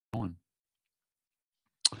Going.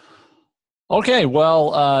 Okay,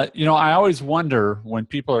 well, I always wonder when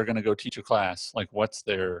people are going to go teach a class, like what's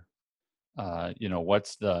their,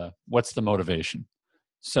 what's the motivation?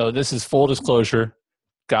 So this is full disclosure,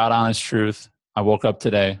 God honest truth. I woke up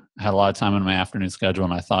today, I had a lot of time in my afternoon schedule,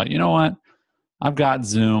 and I thought, you know what? I've got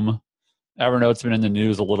Zoom. Evernote's been in the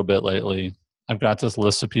news a little bit lately. I've got this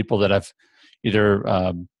list of people that have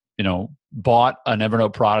either, bought an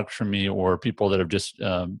Evernote product from me, or people that have just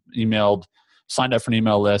signed up for an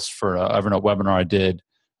email list for an Evernote webinar I did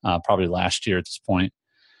probably last year at this point.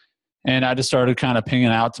 And I just started kind of pinging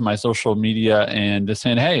out to my social media and just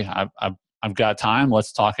saying, hey, I've got time.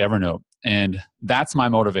 Let's talk Evernote. And that's my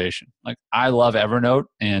motivation. Like, I love Evernote,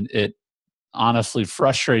 and it honestly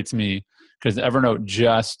frustrates me because Evernote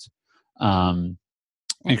just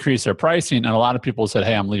increased their pricing. And a lot of people said,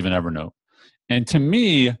 hey, I'm leaving Evernote. And to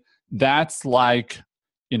me, that's like,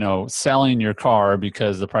 selling your car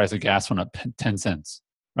because the price of gas went up 10 cents,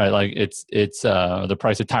 right? Like it's the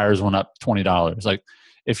price of tires went up $20. Like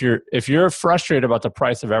if you're frustrated about the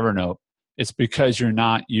price of Evernote, it's because you're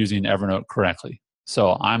not using Evernote correctly.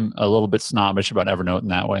 So I'm a little bit snobbish about Evernote in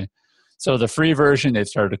that way. So the free version, they've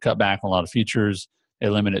started to cut back on a lot of features. They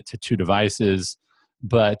limit it to 2 devices,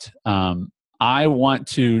 but I want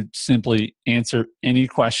to simply answer any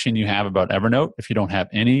question you have about Evernote. If you don't have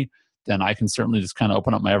any, then I can certainly just kind of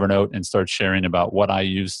open up my Evernote and start sharing about what I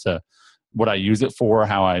use it for,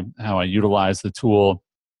 how I utilize the tool.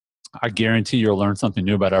 I guarantee you'll learn something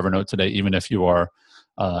new about Evernote today, even if you are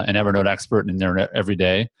an Evernote expert in there every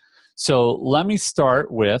day. So let me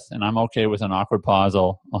start with, and I'm okay with an awkward pause.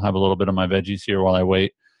 I'll have a little bit of my veggies here while I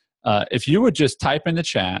wait. If you would just type in the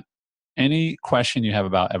chat any question you have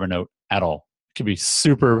about Evernote at all. It could be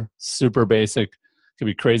super, super basic. It could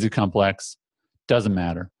be crazy complex. Doesn't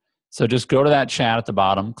matter. So just go to that chat at the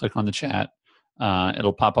bottom, click on the chat.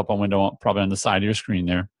 It'll pop up a window probably on the side of your screen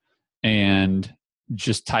there. And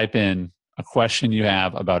just type in a question you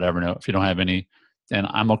have about Evernote. If you don't have any, then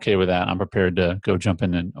I'm okay with that. I'm prepared to go jump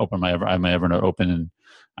in and I have my Evernote open, and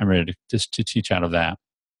I'm ready to teach out of that.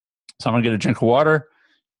 So I'm going to get a drink of water,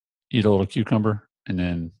 eat a little cucumber, and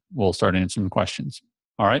then we'll start answering questions.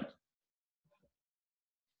 All right?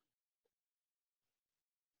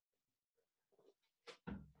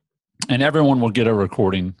 And everyone will get a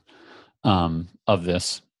recording of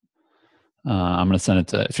this. I'm going to send it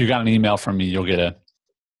to. If you got an email from me, you'll get a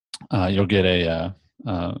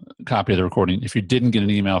copy of the recording. If you didn't get an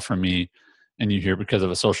email from me and you hear because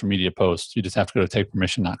of a social media post, you just have to go to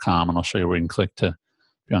takepermission.com, and I'll show you where you can click to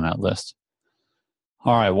be on that list.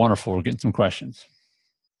 All right, wonderful. We're getting some questions.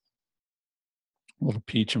 A little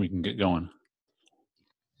peach, and we can get going.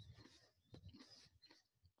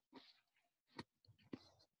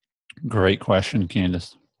 Great question,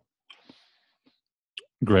 Candace.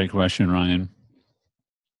 Great question, Ryan.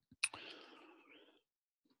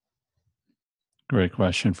 Great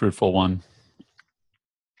question, Fruitful One.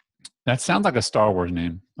 That sounds like a Star Wars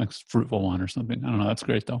name, like Fruitful One or something. I don't know. That's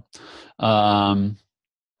great, though. From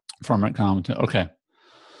comment. Okay.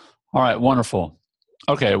 All right, wonderful.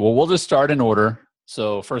 Okay, well, we'll just start in order.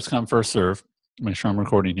 So first come, first serve. Make sure I'm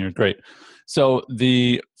recording here. Great. So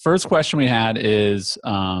the first question we had is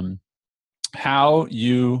how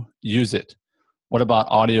you use it. What about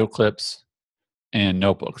audio clips and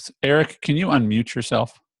notebooks? Eric, can you unmute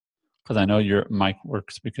yourself? Because I know your mic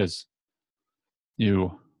works because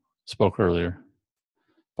you spoke earlier.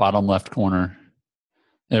 Bottom left corner.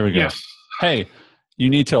 There we go. Yes. Hey, you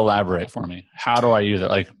need to elaborate for me. How do I use it?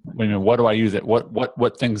 Like, what do I use it?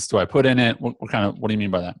 What things do I put in it? What do you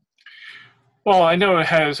mean by that? Well, I know it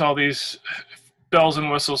has all these bells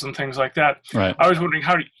and whistles and things like that. Right. I was wondering,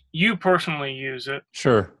 how do you personally use it?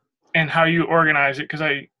 Sure. And how you organize it? Because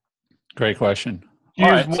I Great question.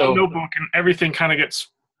 use one notebook and everything kind of gets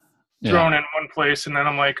thrown in one place, and then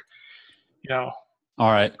I'm like, all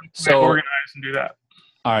right. So organize and do that.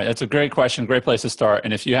 All right, that's a great question. Great place to start.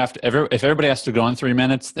 And if you have to, if everybody has to go in 3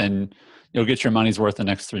 minutes, then you'll get your money's worth the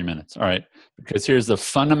next 3 minutes. All right, because here's the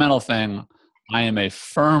fundamental thing. I am a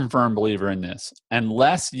firm believer in this.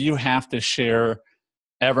 Unless you have to share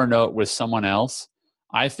Evernote with someone else,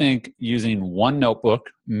 I think using one notebook,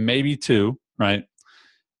 maybe 2, right,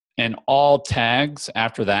 and all tags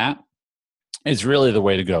after that is really the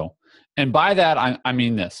way to go. And by that, I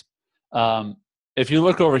mean this. If you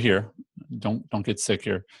look over here, don't get sick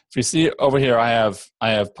here. If you see over here, I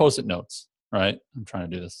have Post-it notes, right? I'm trying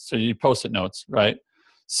to do this. So you Post-it notes, right?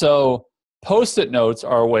 So Post-it notes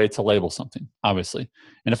are a way to label something, obviously.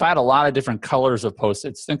 And if I had a lot of different colors of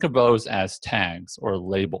Post-its, think of those as tags or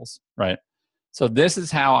labels, right? So this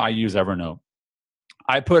is how I use Evernote.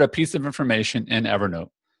 I put a piece of information in Evernote.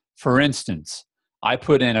 For instance, I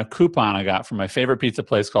put in a coupon I got from my favorite pizza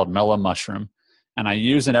place called Mellow Mushroom, and I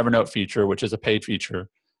use an Evernote feature, which is a paid feature.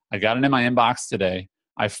 I got it in my inbox today.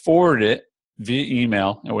 I forwarded it via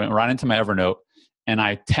email. It went right into my Evernote, and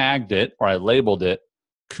I tagged it, or I labeled it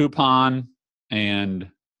coupon, and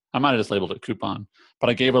I might have just labeled it coupon,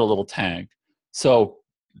 but I gave it a little tag. So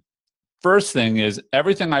first thing is,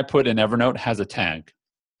 everything I put in Evernote has a tag.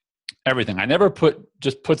 Everything. I never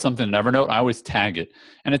just put something in Evernote. I always tag it.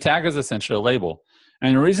 And a tag is essentially a label.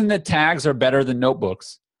 And the reason that tags are better than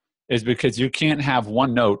notebooks is because you can't have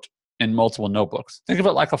one note in multiple notebooks. Think of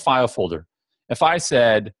it like a file folder. If I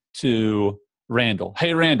said to Randall,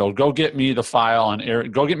 hey, Randall, go get me the file on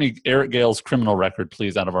Eric, go get me Eric Gale's criminal record,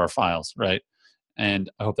 please, out of our files, right? And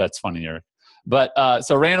I hope that's funny, Eric. But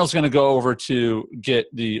so Randall's going to go over to get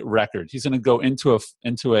the record. He's going to go into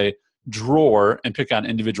a drawer and pick out an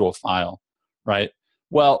individual file, right?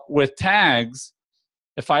 Well, with tags,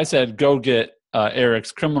 if I said, go get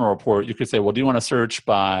Eric's criminal report, you could say, well, do you want to search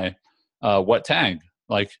by what tag?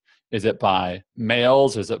 Like, is it by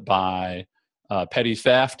mails? Is it by petty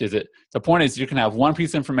theft? The point is, you can have one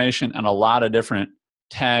piece of information and a lot of different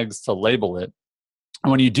tags to label it. And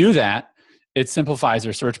when you do that, it simplifies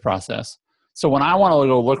your search process. So when I want to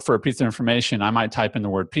go look for a piece of information, I might type in the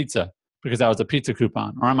word pizza because that was a pizza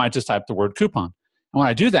coupon, or I might just type the word coupon. And when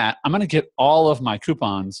I do that, I'm going to get all of my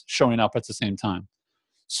coupons showing up at the same time.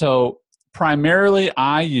 So primarily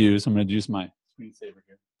I'm going to use my screensaver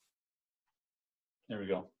here. There we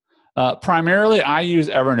go. Primarily I use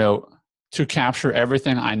Evernote to capture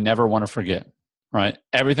everything I never want to forget, right?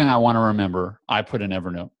 Everything I want to remember, I put in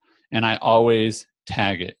Evernote, and I always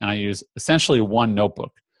tag it. And I use essentially one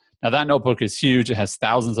notebook. Now that notebook is huge. It has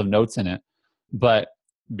thousands of notes in it, but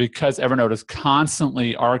because Evernote is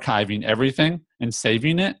constantly archiving everything and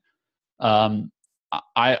saving it,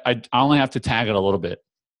 I only have to tag it a little bit.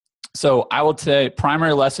 So I would say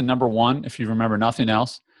primary lesson number one, if you remember nothing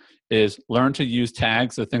else, is learn to use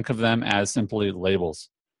tags. So think of them as simply labels.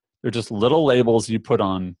 They're just little labels you put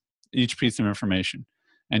on each piece of information,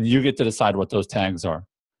 and you get to decide what those tags are.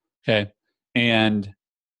 Okay. And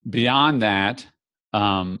beyond that,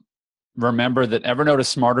 remember that Evernote is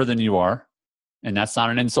smarter than you are. And that's not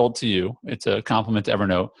an insult to you. It's a compliment to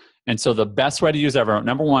Evernote. And so the best way to use Evernote,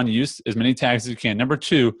 number one, use as many tags as you can. Number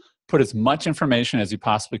two, put as much information as you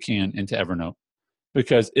possibly can into Evernote,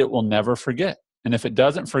 because it will never forget. And if it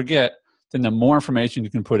doesn't forget, then the more information you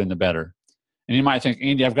can put in, the better. And you might think,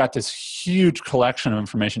 Andy, I've got this huge collection of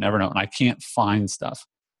information in Evernote and I can't find stuff.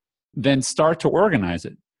 Then start to organize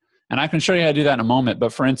it. And I can show you how to do that in a moment.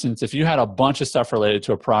 But for instance, if you had a bunch of stuff related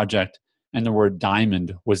to a project and the word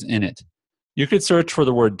diamond was in it, you could search for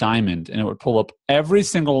the word diamond and it would pull up every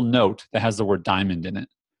single note that has the word diamond in it.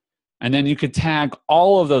 And then you could tag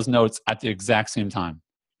all of those notes at the exact same time.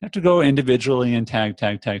 You have to go individually and tag.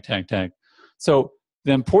 So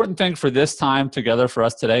the important thing for this time together for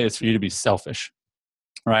us today is for you to be selfish,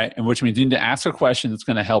 right? And which means you need to ask a question that's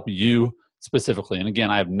going to help you specifically. And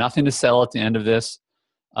again, I have nothing to sell at the end of this.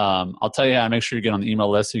 I'll tell you how to make sure you get on the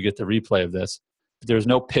email list so you get the replay of this. But there's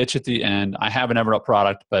no pitch at the end. I have an Evernote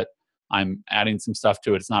product, but I'm adding some stuff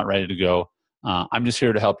to it. It's not ready to go. I'm just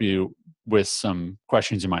here to help you with some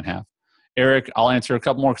questions you might have. Eric, I'll answer a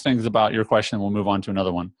couple more things about your question and we'll move on to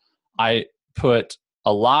another one. I put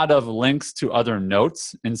a lot of links to other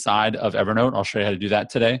notes inside of Evernote. I'll show you how to do that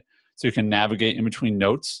today so you can navigate in between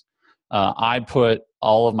notes. I put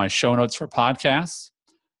all of my show notes for podcasts.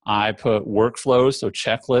 I put workflows, so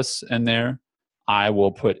checklists in there. I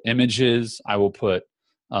will put images. I will put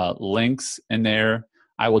links in there.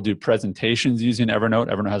 I will do presentations using Evernote.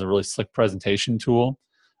 Evernote has a really slick presentation tool.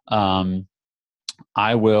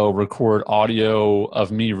 I will record audio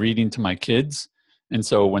of me reading to my kids. And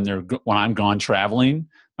so when I'm gone traveling,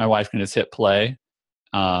 my wife can just hit play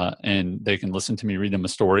and they can listen to me read them a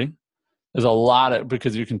story. There's a lot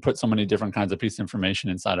because you can put so many different kinds of pieces of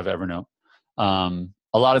information inside of Evernote.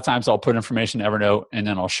 A lot of times I'll put information in Evernote and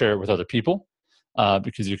then I'll share it with other people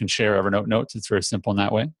because you can share Evernote notes. It's very simple in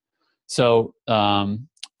that way. So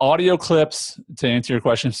audio clips, to answer your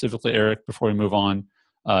question specifically, Eric, before we move on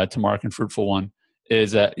to Mark and Fruitful One,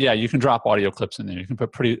 is that, yeah, you can drop audio clips in there. You can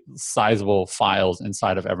put pretty sizable files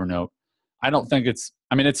inside of Evernote. I don't think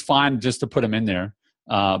it's fine just to put them in there,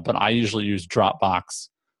 but I usually use Dropbox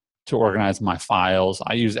to organize my files.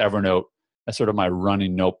 I use Evernote as sort of my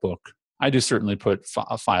running notebook. I do certainly put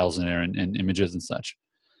files in there and images and such.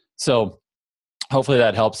 So hopefully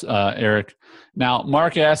that helps, Eric. Now,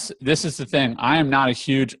 Mark asks, this is the thing. I am not a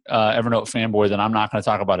huge Evernote fanboy that I'm not going to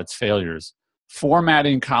talk about its failures.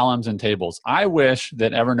 Formatting columns and tables. I wish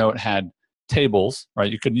that Evernote had tables, right?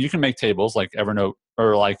 You can make tables like Evernote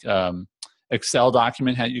or like Excel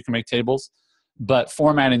document, how you can make tables, but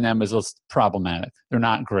formatting them is problematic. They're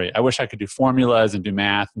not great. I wish I could do formulas and do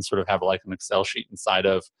math and sort of have like an Excel sheet inside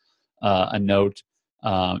of a note.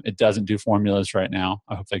 It doesn't do formulas right now.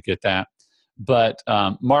 I hope they get that. But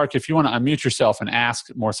Mark, if you want to unmute yourself and ask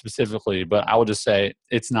more specifically, but I will just say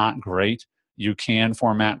it's not great. You can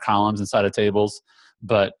format columns inside of tables,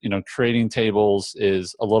 but creating tables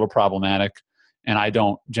is a little problematic, and I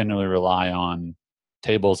don't generally rely on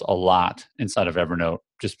tables a lot inside of Evernote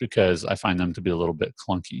just because I find them to be a little bit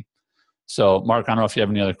clunky. So Mark, I don't know if you have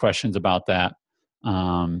any other questions about that.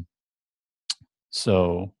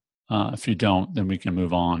 If you don't, then we can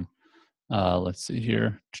move on. Let's see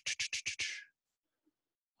here.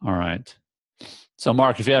 All right. So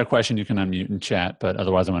Mark, if you had a question, you can unmute and chat, but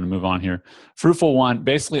otherwise I'm going to move on here. Fruitful one,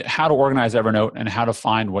 basically how to organize Evernote and how to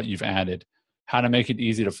find what you've added, how to make it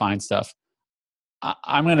easy to find stuff.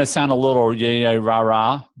 I'm going to sound a little yay, rah,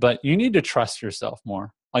 rah, but you need to trust yourself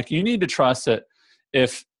more. Like you need to trust that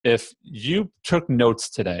if you took notes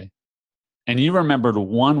today and you remembered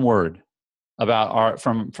one word about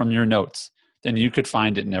from your notes, then you could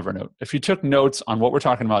find it in Evernote. If you took notes on what we're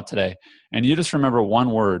talking about today and you just remember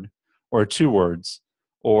one word or two words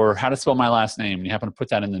or how to spell my last name and you happen to put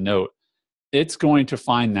that in the note, it's going to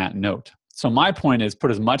find that note. So my point is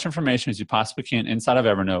put as much information as you possibly can inside of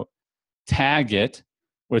Evernote, tag it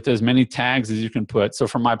with as many tags as you can put. So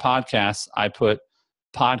for my podcast, I put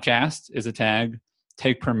podcast is a tag,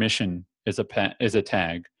 take permission is a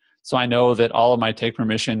tag. So I know that all of my take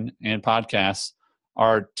permission and podcasts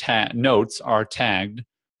notes are tagged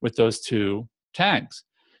with those two tags.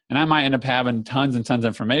 And I might end up having tons and tons of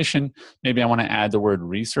information. Maybe I want to add the word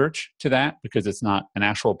research to that because it's not an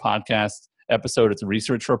actual podcast episode. It's a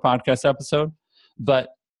research for a podcast episode. But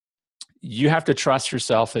you have to trust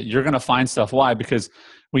yourself that you're going to find stuff. Why? Because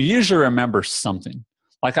we usually remember something.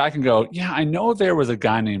 Like I can go, yeah, I know there was a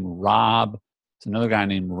guy named Rob. There's another guy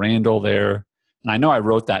named Randall there. And I know I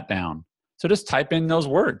wrote that down. So just type in those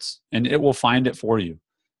words and it will find it for you.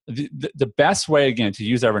 The best way, again, to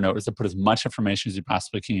use Evernote is to put as much information as you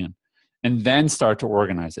possibly can and then start to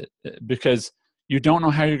organize it because you don't know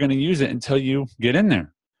how you're going to use it until you get in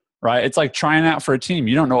there, right? It's like trying out for a team.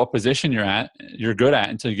 You don't know what position you're good at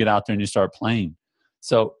until you get out there and you start playing.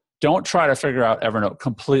 So don't try to figure out Evernote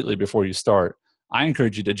completely before you start. I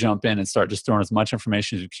encourage you to jump in and start just throwing as much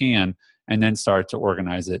information as you can and then start to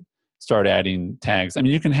organize it. Start adding tags. I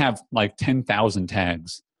mean, you can have like 10,000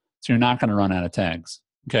 tags, so you're not going to run out of tags.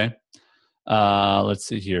 Okay. Let's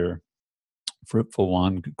see here. Fruitful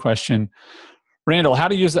one. Good question. Randall, how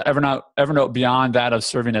to use the Evernote beyond that of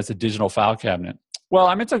serving as a digital file cabinet? Well,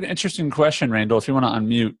 I mean, it's an interesting question, Randall. If you want to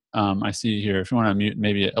unmute, I see here. If you want to unmute,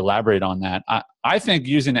 maybe elaborate on that. I think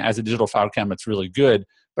using it as a digital file cabinet is really good,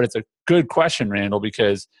 but it's a good question, Randall,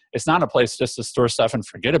 because it's not a place just to store stuff and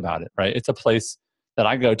forget about it, right? It's a place that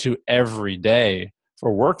I go to every day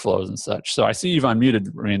for workflows and such. So I see you've unmuted,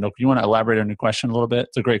 Randall. You want to elaborate on your question a little bit?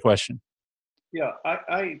 It's a great question. Yeah,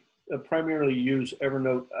 I primarily use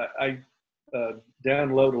Evernote. I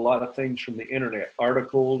download a lot of things from the internet,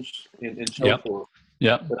 articles and so forth.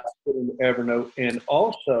 Yeah. That I put into Evernote, and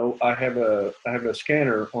also I have a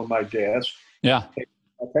scanner on my desk. Yeah.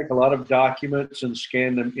 I take a lot of documents and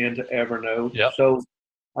scan them into Evernote. Yeah. So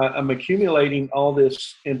I'm accumulating all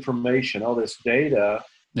this information, all this data.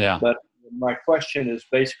 Yeah. But my question is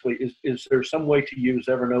basically, is there some way to use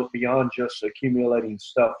Evernote beyond just accumulating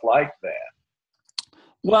stuff like that?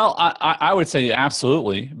 Well, I would say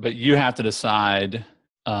absolutely, but you have to decide,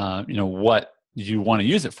 what you want to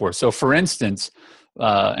use it for. So for instance,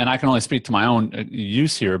 and I can only speak to my own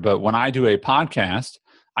use here, but when I do a podcast,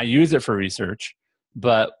 I use it for research.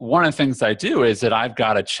 But one of the things I do is that I've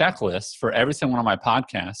got a checklist for every single one of my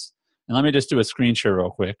podcasts. And let me just do a screen share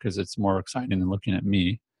real quick because it's more exciting than looking at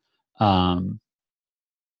me.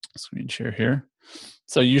 Screen share here.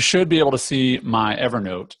 So you should be able to see my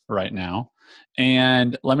Evernote right now.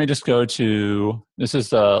 And let me just go to, this is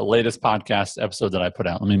the latest podcast episode that I put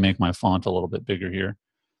out. Let me make my font a little bit bigger here,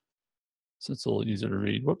 so it's a little easier to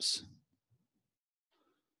read. Whoops.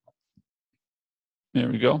 There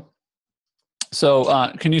we go.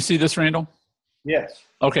 So can you see this, Randall? Yes.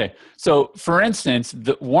 Okay. So for instance,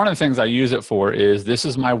 one of the things I use it for is this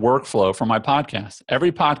is my workflow for my podcast.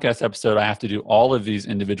 Every podcast episode, I have to do all of these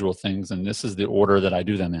individual things, and this is the order that I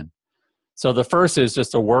do them in. So the first is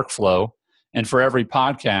just a workflow. And for every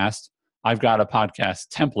podcast, I've got a podcast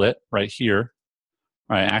template right here.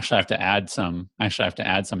 Right. Actually, I have to add some. Actually, I have to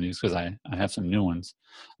add some of these because I have some new ones.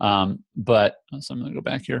 So I'm going to go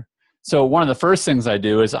back here. So one of the first things I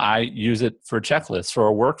do is I use it for checklists for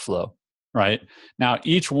a workflow. Right now,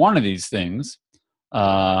 each one of these things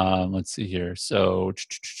Let's see here. So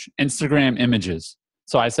Instagram images.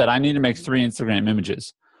 So I said, I need to make 3 Instagram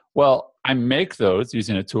images. Well, I make those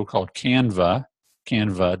using a tool called canva.com,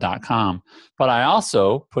 but I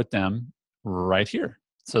also put them right here.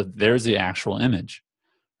 So there's the actual image,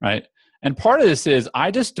 right? And part of this is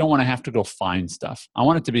I just don't want to have to go find stuff. I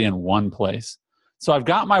want it to be in one place. So I've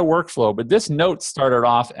got my workflow, but this note started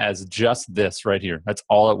off as just this right here. That's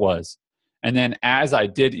all it was. And then as I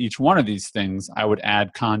did each one of these things, I would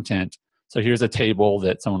add content. So here's a table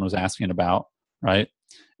that someone was asking about, right?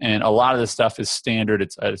 And a lot of this stuff is standard.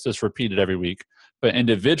 It's just repeated every week. But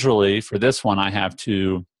individually, for this one, I have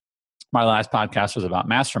to, my last podcast was about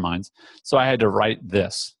masterminds. So I had to write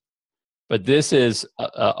this. But this is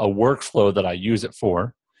a workflow that I use it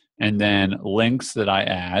for. And then links that I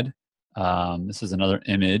add. This is another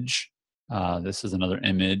image. This is another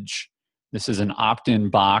image. This is an opt-in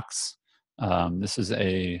box. This is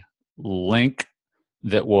a link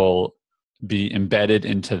that will be embedded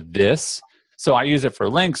into this. So I use it for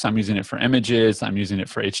links. I'm using it for images. I'm using it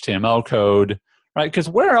for HTML code, right? Because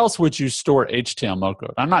where else would you store HTML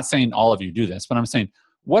code? I'm not saying all of you do this, but I'm saying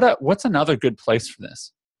what's another good place for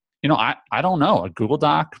this? You know, I don't know. A Google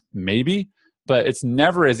Doc, maybe, but it's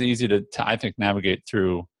never as easy to I think, navigate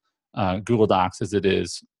through Google Docs as it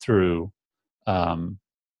is through Evernote.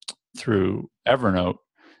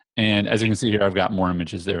 And as you can see here, I've got more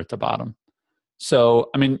images there at the bottom.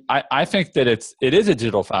 So, I mean, I think that it is a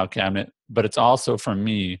digital file cabinet, but it's also, for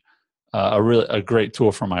me, a great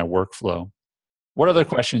tool for my workflow. What other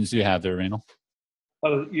questions do you have there, Randall?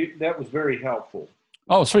 Oh, that was very helpful.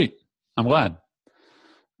 Oh, sweet. I'm glad.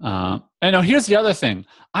 And now here's the other thing.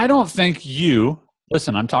 I don't think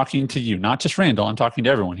listen, I'm talking to you, not just Randall. I'm talking to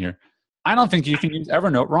everyone here. I don't think you can use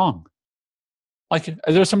Evernote wrong. Like,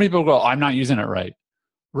 there's some people who go, I'm not using it right.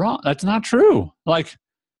 Wrong. That's not true. Like,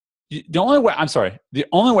 the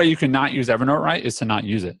only way you can not use Evernote right is to not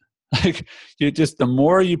use it. Like, the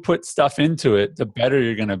more you put stuff into it, the better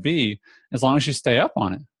you're going to be, as long as you stay up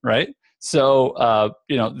on it, right? So,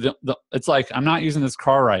 it's like, I'm not using this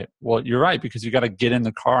car right. Well, you're right, because you got to get in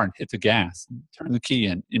the car and hit the gas, and turn the key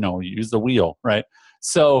in, use the wheel, right?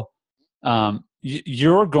 So,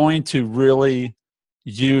 you're going to really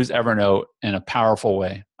use Evernote in a powerful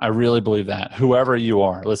way. I really believe that, whoever you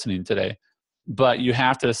are listening today. But you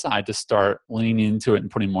have to decide to start leaning into it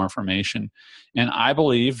and putting more information. And I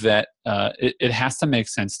believe that it has to make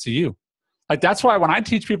sense to you. Like, that's why when I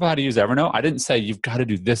teach people how to use Evernote, I didn't say you've got to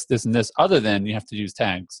do this, this, and this, other than you have to use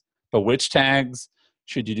tags. But which tags?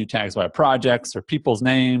 Should you do tags by projects or people's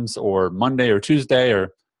names or Monday or Tuesday? Or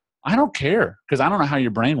I don't care, because I don't know how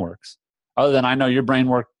your brain works. Other than I know your brain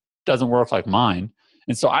doesn't work like mine.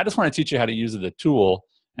 And so I just want to teach you how to use the tool,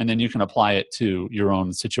 and then you can apply it to your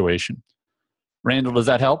own situation. Randall, does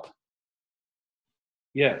that help?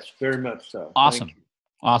 Yes, very much so. Awesome.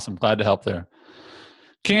 Awesome. Glad to help there.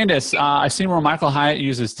 Candace, I've seen where Michael Hyatt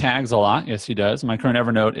uses tags a lot. Yes, he does. My current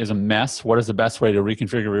Evernote is a mess. What is the best way to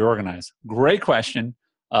reconfigure, reorganize? Great question.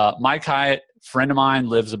 Mike Hyatt, friend of mine,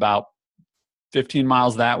 lives about 15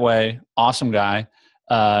 miles that way. Awesome guy.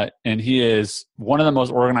 And he is one of the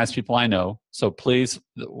most organized people I know. So please,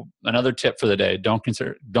 another tip for the day, don't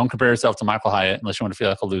compare yourself to Michael Hyatt unless you want to feel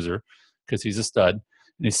like a loser, because he's a stud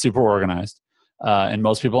and he's super organized. And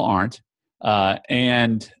most people aren't. I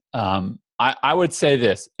would say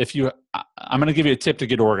this, I'm going to give you a tip to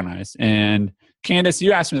get organized. And Candace,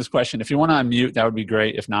 you asked me this question. If you want to unmute, that would be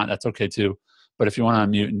great. If not, that's okay too. But if you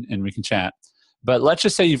want to unmute and we can chat. But let's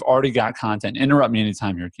just say you've already got content. Interrupt me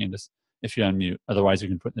anytime here, Candace, if you unmute. Otherwise, you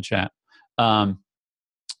can put in the chat.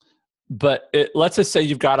 Let's just say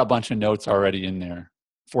you've got a bunch of notes already in there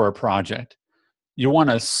for a project. You want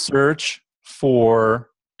to search for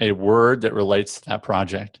a word that relates to that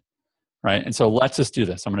project. Right. And so let's just do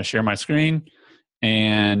this. I'm going to share my screen.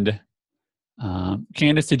 And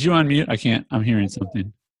Candace, did you unmute? I can't. I'm hearing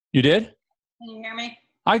something. You did? Can you hear me?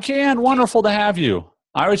 I can. Wonderful to have you.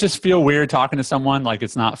 I always just feel weird talking to someone, like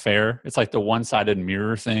it's not fair. It's like the one-sided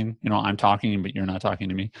mirror thing. I'm talking, but you're not talking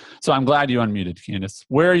to me. So I'm glad you unmuted, Candace.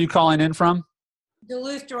 Where are you calling in from?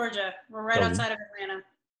 Duluth, Georgia. We're right outside of Atlanta.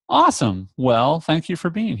 Awesome. Well, thank you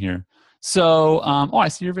for being here. So, I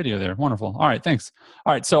see your video there. Wonderful. All right, thanks.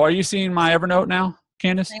 All right, so are you seeing my Evernote now,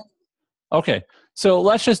 Candace? Okay, so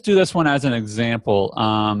let's just do this one as an example.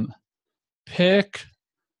 Pick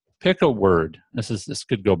a word. This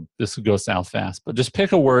could go south fast, but just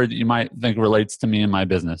pick a word that you might think relates to me and my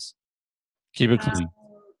business. Keep it clean.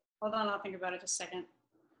 Hold on, I'll think about it just a second.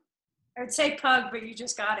 I would say pug, but you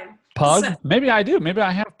just got him. Pug? So. Maybe I do. Maybe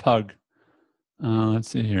I have pug. Let's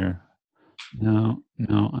see here. No, I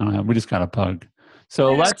don't have. We just got a pug.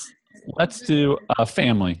 So let's. let's do a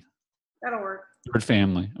family. That'll work. Word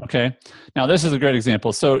family. Okay. Now this is a great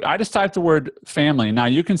example. So I just typed the word family. Now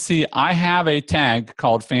you can see I have a tag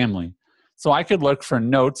called family. So I could look for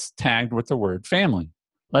notes tagged with the word family.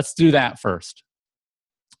 Let's do that first.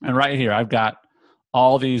 And right here, I've got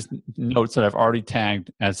all these notes that I've already tagged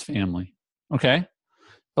as family. Okay.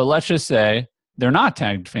 But let's just say they're not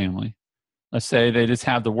tagged family. Let's say they just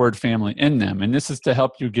have the word family in them. And this is to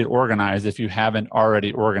help you get organized if you haven't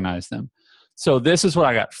already organized them. So this is what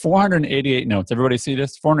I got, 488 notes. Everybody see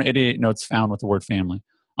this? 488 notes found with the word family.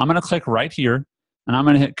 I'm going to click right here, and I'm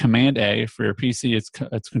going to hit Command A. For your PC,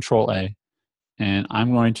 it's Control A. And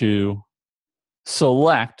I'm going to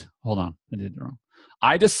select, hold on, I did it wrong.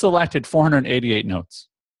 I just selected 488 notes.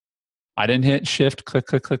 I didn't hit Shift, click,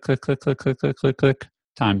 click, click, click, click, click, click, click, click, click,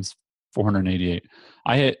 times 488.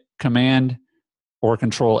 I hit Command or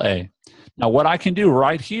Control A. Now what I can do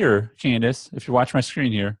right here, Candace, if you watch my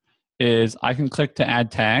screen here, is I can click to add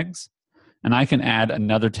tags, and I can add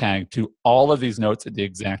another tag to all of these notes at the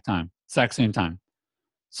exact same time.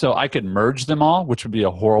 So I could merge them all, which would be a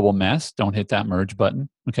horrible mess. Don't hit that merge button,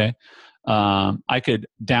 okay? I could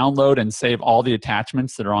download and save all the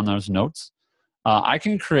attachments that are on those notes. I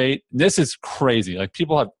can create, this is crazy. Like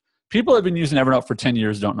people have been using Evernote for 10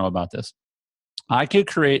 years, don't know about this. I could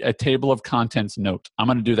create a table of contents note. I'm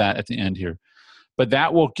gonna do that at the end here. But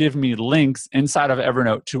that will give me links inside of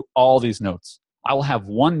Evernote to all these notes. I will have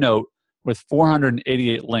one note with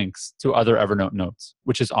 488 links to other Evernote notes,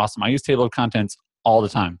 which is awesome. I use table of contents all the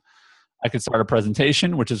time. I could start a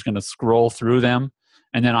presentation, which is going to scroll through them,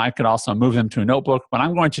 and then I could also move them to a notebook, but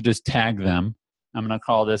I'm going to just tag them. I'm going to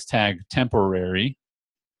call this tag temporary.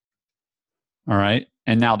 All right,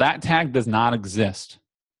 and now that tag does not exist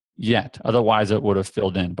yet. Otherwise, it would have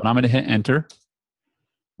filled in, but I'm going to hit Enter,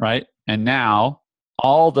 right? And now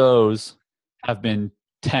all those have been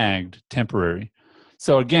tagged temporary.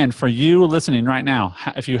 So again, for you listening right now,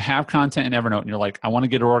 if you have content in Evernote and you're like, I want to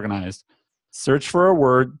get it organized, search for a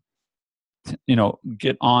word,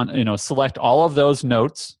 get on, select all of those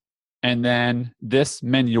notes, and then this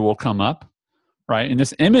menu will come up, right? And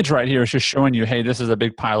this image right here is just showing you, hey, this is a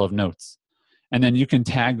big pile of notes. And then you can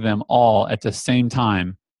tag them all at the same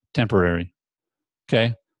time, temporary.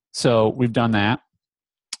 Okay, so we've done that.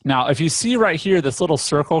 Now, if you see right here, this little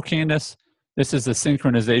circle, Candace, this is the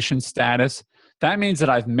synchronization status. That means that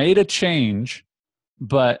I've made a change,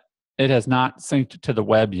 but it has not synced to the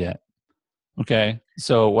web yet. Okay,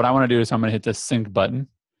 so what I want to do is I'm going to hit this sync button,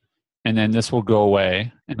 and then this will go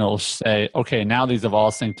away, and it'll say, okay, now these have all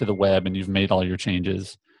synced to the web, and you've made all your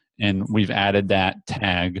changes, and we've added that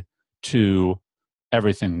tag to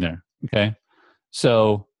everything there. Okay,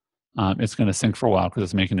 so it's going to sync for a while because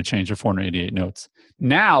it's making a change of 488 notes.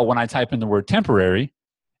 Now, when I type in the word temporary,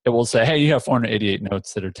 it will say, hey, you have 488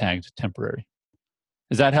 notes that are tagged temporary.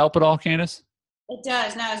 Does that help at all, Candace? It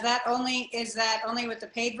does. Now, is that only with the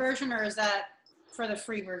paid version, or is that for the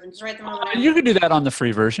free version? Because right at the moment, you can do that on the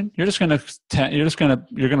free version. You're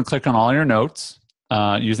gonna click on all your notes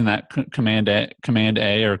using that Command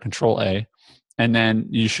A or Control A, and then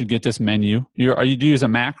you should get this menu. Do you use a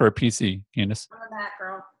Mac or a PC, Candace? I'm a Mac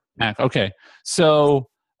girl. Mac. Okay. So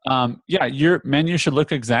yeah, your menu should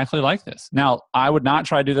look exactly like this. Now, I would not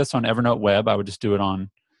try to do this on Evernote Web. I would just do it on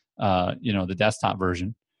the desktop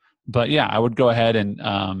version. But yeah, I would go ahead and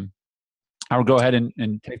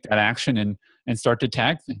take that action and start to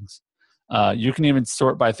tag things. You can even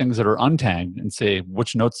sort by things that are untagged and say,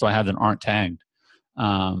 which notes do I have that aren't tagged?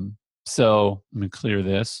 So let me clear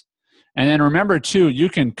this. And then remember too, you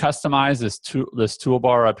can customize this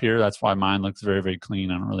toolbar up here. That's why mine looks very, very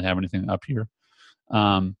clean. I don't really have anything up here.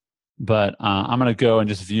 But I'm going to go and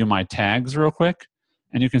just view my tags real quick.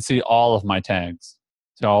 And you can see all of my tags.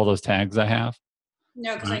 See all those tags I have?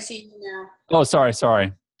 No, because I see you now. Oh, sorry.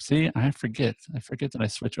 See, I forget that I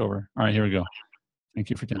switch over. All right, here we go. Thank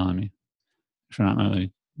you for telling me. Should not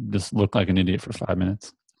really just look like an idiot for 5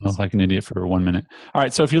 minutes. I look like an idiot for 1 minute. All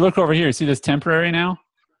right, so if you look over here, see this temporary now?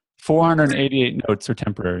 488 notes are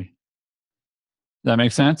temporary. Does that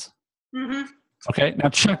make sense? Mm-hmm. Okay, now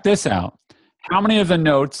check this out. How many of the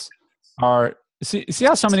notes are, see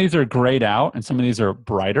how some of these are grayed out and some of these are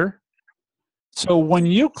brighter? So when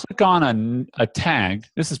you click on a tag,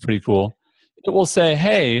 this is pretty cool, it will say,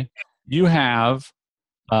 hey, you have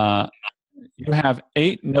 8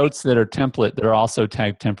 notes that are template that are also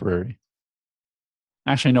tagged temporary.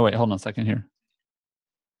 Actually, no, wait, hold on a second here.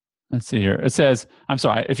 Let's see here. It says, I'm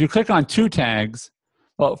sorry, if you click on 2 tags,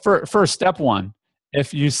 well, first, step 1,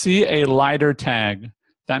 if you see a lighter tag,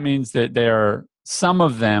 that means that some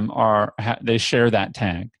of them they share that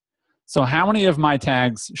tag. So how many of my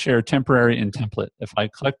tags share temporary and template? If I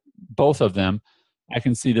click both of them, I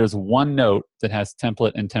can see there's one note that has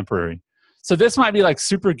template and temporary. So this might be like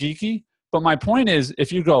super geeky, but my point is,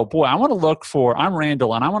 if you go, boy, I want to look for, I'm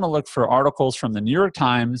Randall, and I want to look for articles from the New York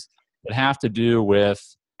Times that have to do with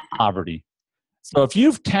poverty. So if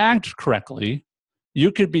you've tagged correctly,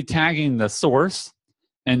 you could be tagging the source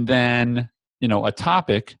and then, a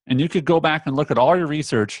topic, and you could go back and look at all your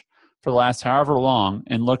research for the last however long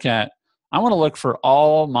and look at, I want to look for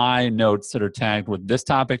all my notes that are tagged with this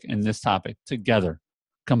topic and this topic together,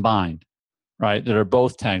 combined, right? That are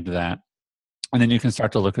both tagged to that. And then you can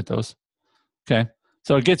start to look at those. Okay.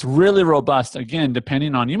 So it gets really robust, again,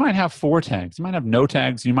 depending on, you might have 4 tags. You might have no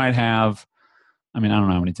tags. You might have, I don't know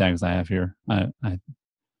how many tags I have here.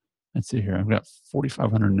 Let's see here. I've got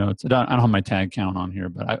 4,500 notes. I don't have my tag count on here,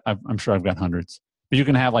 but I'm sure I've got hundreds. But you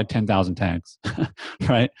can have like 10,000 tags,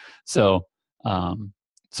 right? So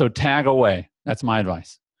tag away. That's my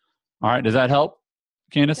advice. All right. Does that help,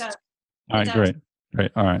 Candace? Yeah. All right.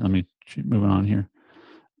 Great. All right. Let me keep moving on here.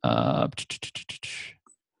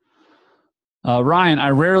 Ryan, I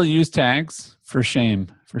rarely use tags. For shame.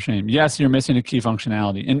 Yes, you're missing a key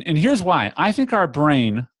functionality. And here's why. I think our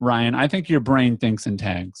brain, Ryan, I think your brain thinks in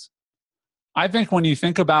tags. I think when you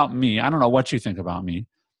think about me, I don't know what you think about me,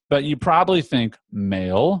 but you probably think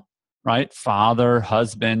male, right? Father,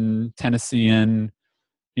 husband, Tennessean,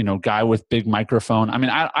 guy with big microphone.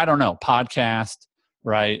 I don't know. Podcast,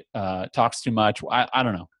 right? Talks too much. I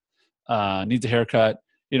don't know. Needs a haircut.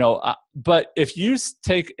 But if you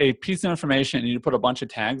take a piece of information and you put a bunch of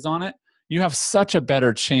tags on it, you have such a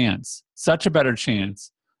better chance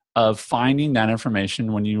of finding that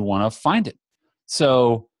information when you want to find it.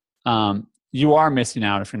 So you are missing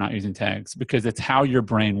out if you're not using tags, because it's how your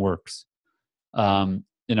brain works.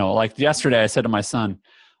 Like yesterday I said to my son,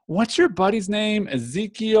 what's your buddy's name?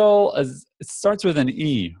 Ezekiel, it starts with an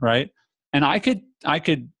E, right? And I could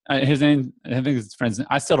his name, I think his friend's name,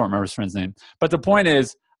 I still don't remember his friend's name. But the point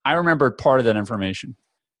is, I remembered part of that information.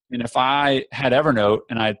 And if I had Evernote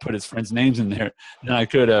and I had put his friends' names in there, then I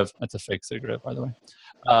could have, that's a fake cigarette, by the way,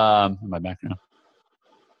 in my background.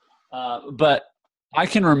 But I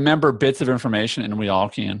can remember bits of information, and we all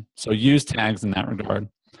can. So use tags in that regard.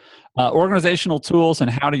 Organizational tools and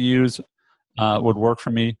how to use would work for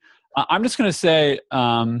me. I'm just going to say,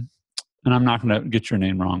 and I'm not going to get your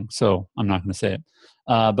name wrong, so I'm not going to say it.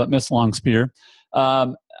 But Miss Longspear,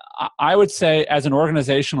 I would say as an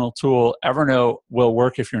organizational tool, Evernote will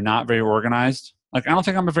work if you're not very organized. Like, I don't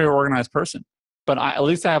think I'm a very organized person, but at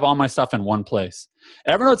least I have all my stuff in one place.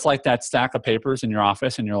 Evernote's like that stack of papers in your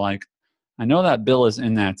office, and you're like, I know that bill is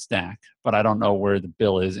in that stack, but I don't know where the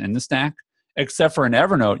bill is in the stack. Except for in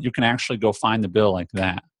Evernote, you can actually go find the bill like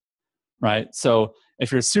that, right? So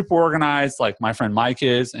if you're super organized, like my friend Mike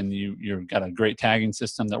is, and you've got a great tagging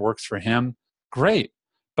system that works for him, great.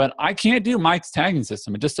 But I can't do Mike's tagging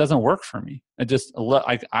system. It just doesn't work for me.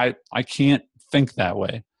 I can't think that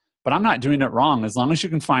way. But I'm not doing it wrong. As long as you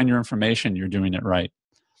can find your information, you're doing it right.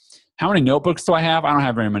 How many notebooks do I have? I don't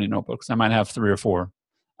have very many notebooks. I might have 3 or 4.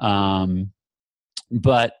 Yeah,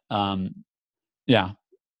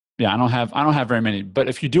 I don't have very many. But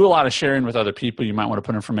if you do a lot of sharing with other people, you might want to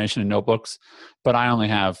put information in notebooks. But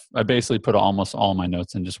I basically put almost all my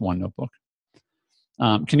notes in just one notebook.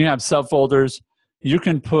 Can you have subfolders? You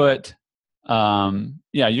can put,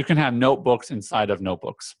 you can have notebooks inside of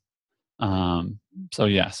notebooks. So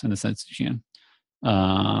yes, in a sense you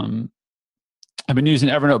can. I've been using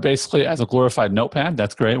Evernote basically as a glorified notepad.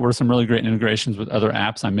 That's great. What are some really great integrations with other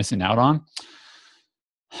apps I'm missing out on?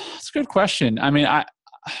 It's a good question. I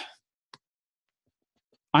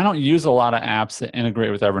don't use a lot of apps that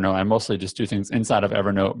integrate with Evernote. I mostly just do things inside of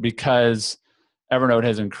Evernote because Evernote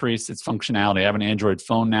has increased its functionality. I have an Android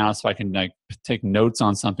phone now, so I can take notes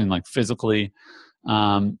on something physically.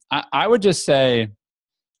 I would just say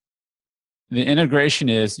the integration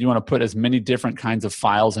is you want to put as many different kinds of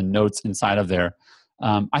files and notes inside of there.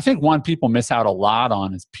 I think one people miss out a lot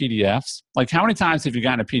on is PDFs. Like, how many times have you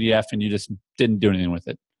gotten a PDF and you just didn't do anything with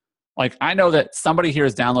it? Like, I know that somebody here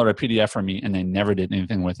has downloaded a PDF from me and they never did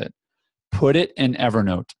anything with it. Put it in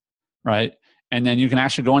Evernote, right? And then you can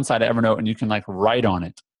actually go inside of Evernote and you can write on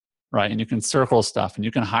it, right? And you can circle stuff and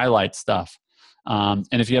you can highlight stuff. And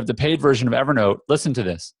if you have the paid version of Evernote, listen to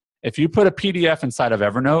this. If you put a PDF inside of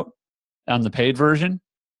Evernote on the paid version,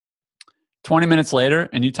 20 minutes later,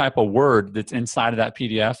 and you type a word that's inside of that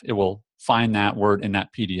PDF, it will find that word in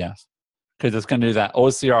that PDF because it's going to do that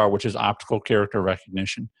OCR, which is optical character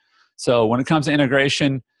recognition. So when it comes to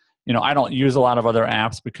integration, I don't use a lot of other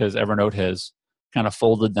apps because Evernote has kind of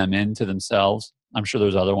folded them into themselves. I'm sure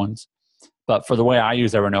there's other ones. But for the way I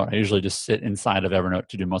use Evernote, I usually just sit inside of Evernote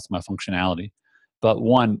to do most of my functionality. But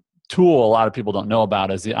one tool a lot of people don't know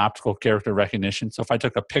about is the optical character recognition. So if I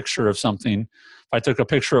took a picture of something, if I took a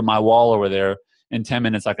picture of my wall over there, in 10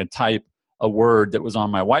 minutes I could type a word that was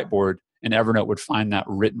on my whiteboard, and Evernote would find that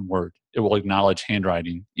written word. It will acknowledge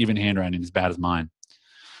handwriting, even handwriting as bad as mine.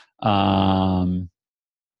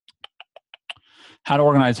 How to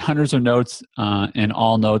organize hundreds of notes in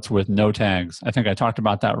all notes with no tags. I think I talked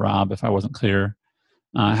about that, Rob, if I wasn't clear.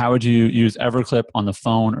 How would you use Everclip on the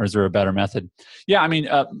phone, or is there a better method? Yeah, I mean,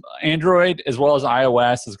 Android as well as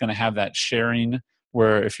iOS is going to have that sharing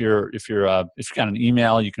where if you've got an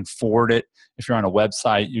email, you can forward it. If you're on a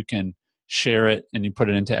website, you can share it and you put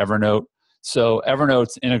it into Evernote. So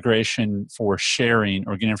Evernote's integration for sharing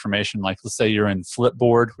or getting information, like let's say you're in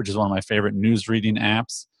Flipboard, which is one of my favorite news reading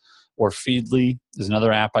apps, or Feedly is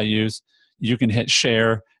another app I use. You can hit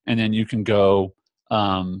share, and then you can go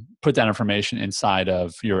put that information inside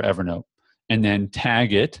of your Evernote, and then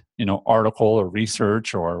tag it, article or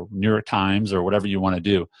research or New York Times or whatever you want to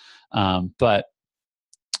do. But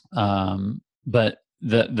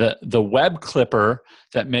the web clipper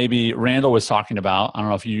that maybe Randall was talking about, I don't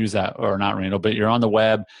know if you use that or not, Randall, but you're on the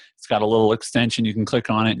web. It's got a little extension. You can click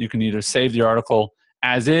on it. You can either save the article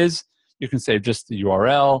as is. You can save just the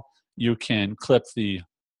URL. You can clip the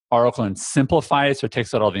article and simplify it so it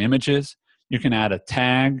takes out all the images. You can add a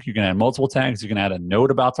tag. You can add multiple tags. You can add a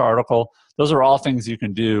note about the article. Those are all things you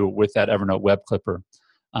can do with that Evernote web clipper.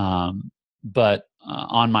 But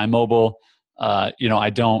on my mobile, I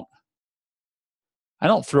don't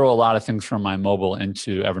throw a lot of things from my mobile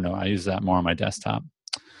into Evernote. I use that more on my desktop.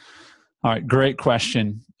 All right, great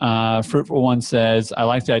question. Fruitful One says, I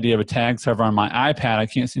like the idea of a tag. However, on my iPad, I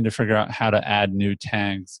can't seem to figure out how to add new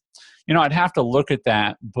tags. I'd have to look at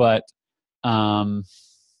that, but on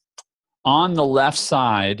the left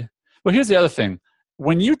side, well, here's the other thing.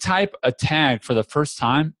 When you type a tag for the first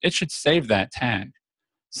time, it should save that tag.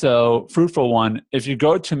 So Fruitful One, if you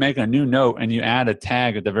go to make a new note and you add a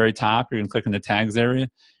tag at the very top, you can click in the tags area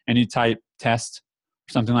and you type test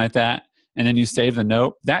or something like that, and then you save the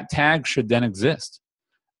note, that tag should then exist.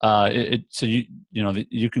 So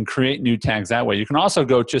you can create new tags that way. You can also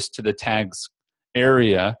go just to the tags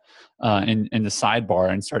area in the sidebar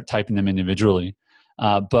and start typing them individually.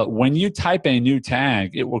 But when you type a new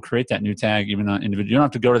tag, it will create that new tag even on individual. You don't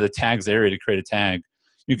have to go to the tags area to create a tag.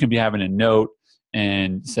 You can be having a note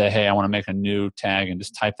and say, hey, I want to make a new tag, and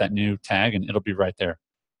just type that new tag and it'll be right there.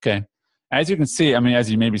 Okay. As you can see,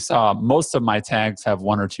 as you maybe saw, most of my tags have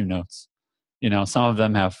 1 or 2 notes. Some of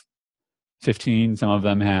them have 15, some of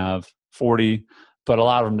them have 40, but a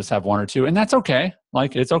lot of them just have 1 or 2, and that's okay.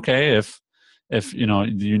 Like, it's okay if you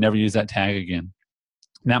never use that tag again.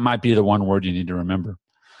 And that might be the one word you need to remember.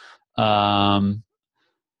 Ian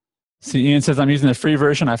says, I'm using the free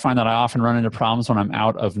version. I find that I often run into problems when I'm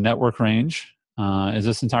out of network range. Is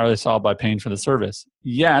this entirely solved by paying for the service?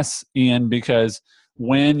 Yes, Ian, because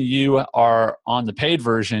when you are on the paid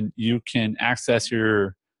version, you can access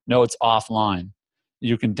your notes offline.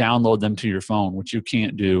 You can download them to your phone, which you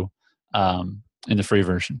can't do in the free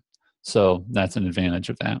version. So that's an advantage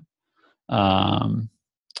of that.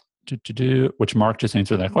 Which Mark just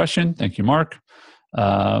answered that question. Thank you, Mark.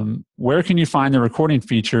 Where can you find the recording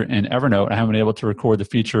feature in Evernote? I haven't been able to record the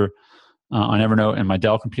feature on Evernote and my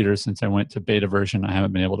Dell computer since I went to beta version. I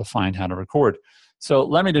haven't been able to find how to record. So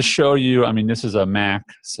let me just show you. This is a Mac,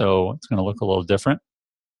 so it's going to look a little different.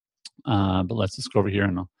 But let's just go over here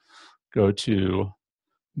and I'll go to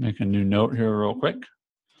make a new note here real quick.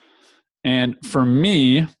 And for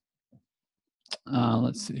me,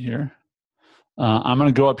 let's see here. I'm going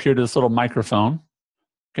to go up here to this little microphone.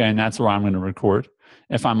 Okay, and that's where I'm going to record.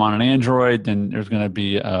 If I'm on an Android, then there's going to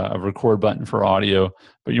be a record button for audio,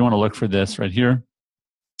 but you want to look for this right here.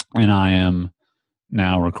 And I am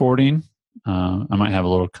now recording. I might have a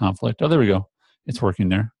little conflict. Oh, there we go. It's working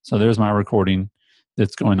there. So there's my recording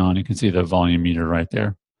that's going on. You can see the volume meter right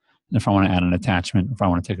there. And if I want to add an attachment, if I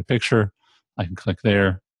want to take a picture, I can click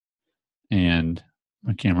there. And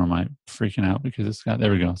my camera might freaking out because it's got,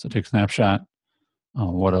 there we go. So take a snapshot.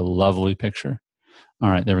 Oh, what a lovely picture. All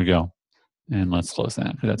right, there we go. And let's close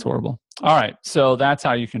that because that's horrible. All right, so that's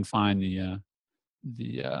how you can find the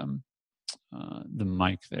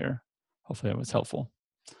mic there. Hopefully that was helpful.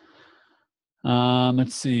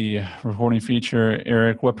 Let's see, recording feature.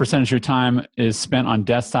 Eric, what percentage of your time is spent on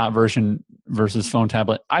desktop version versus phone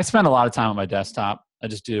tablet? I spend a lot of time on my desktop. I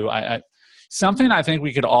just do. Something I think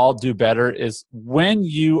we could all do better is when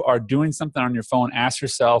you are doing something on your phone, ask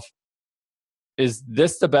yourself, is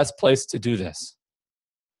this the best place to do this?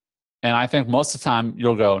 And I think most of the time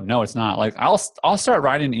you'll go, no, it's not. Like I'll start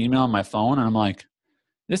writing an email on my phone and I'm like,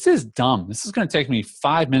 this is dumb. This is going to take me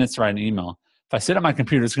 5 minutes to write an email. If I sit at my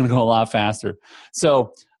computer, it's going to go a lot faster.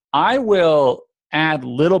 So I will add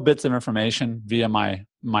little bits of information via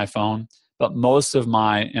my phone, but most of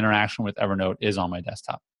my interaction with Evernote is on my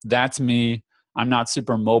desktop. That's me. I'm not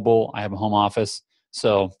super mobile. I have a home office.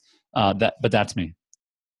 So but that's me.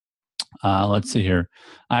 Let's see here.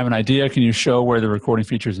 I have an idea. Can you show where the recording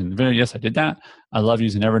features in the video? Yes, I did that. I love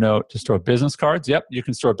using Evernote to store business cards. Yep, you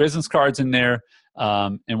can store business cards in there.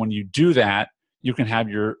 And when you do that, you can have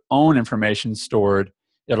your own information stored.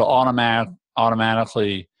 It'll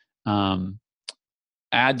automatically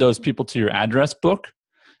add those people to your address book.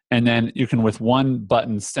 And then you can, with one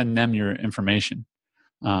button, send them your information.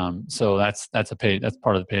 So that's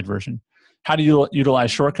part of the paid version. How do you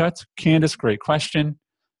utilize shortcuts? Candace, great question.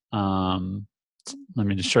 Let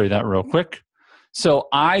me just show you that real quick. So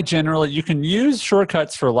you can use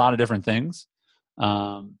shortcuts for a lot of different things.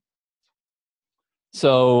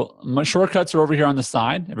 So my shortcuts are over here on the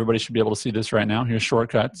side. Everybody should be able to see this right now. Here's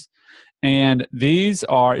shortcuts. And these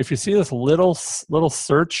are, if you see this little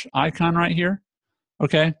search icon right here,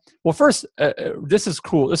 okay. Well, first, this is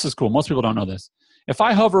cool. This is cool. Most people don't know this. If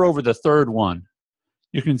I hover over the third one,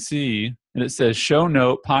 you can see, and it says show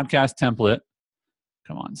note podcast template.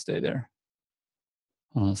 Come on, stay there.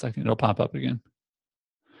 Hold on a second. It'll pop up again.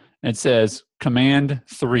 It says Command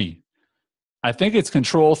 3. I think it's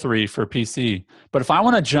Control 3 for PC. But if I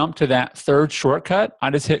want to jump to that third shortcut,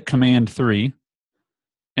 I just hit Command 3,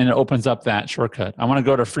 and it opens up that shortcut. I want to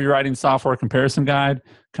go to Free Writing Software Comparison Guide,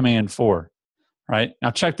 Command 4. Right?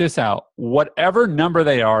 Now check this out. Whatever number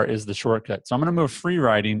they are is the shortcut. So I'm going to move free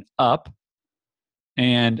writing up.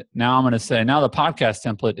 And now I'm going to say, now the podcast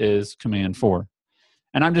template is Command 4.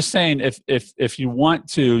 And I'm just saying, if you want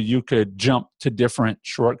to, you could jump to different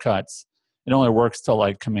shortcuts. It only works till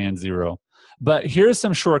like Command 0. But here's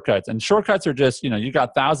some shortcuts. And shortcuts are just, you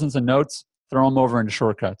got thousands of notes, throw them over into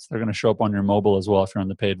shortcuts. They're going to show up on your mobile as well if you're on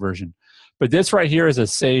the paid version. But this right here is a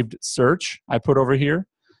saved search I put over here.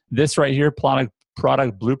 This right here,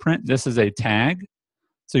 product blueprint, this is a tag.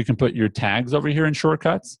 So you can put your tags over here in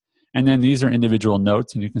shortcuts. And then these are individual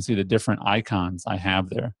notes, and you can see the different icons I have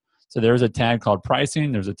there. So there's a tag called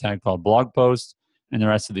pricing, there's a tag called blog post, and the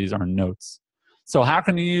rest of these are notes. So how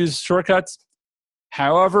can you use shortcuts?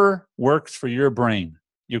 However works for your brain.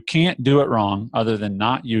 You can't do it wrong other than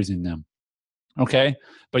not using them. Okay?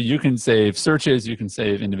 But you can save searches, you can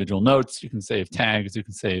save individual notes, you can save tags, you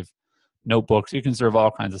can save notebooks, you can serve all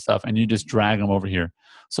kinds of stuff, and you just drag them over here.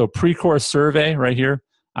 So pre-course survey right here,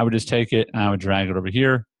 I would just take it and I would drag it over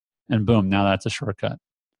here, and boom, now that's a shortcut.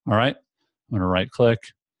 All right? I'm going to right click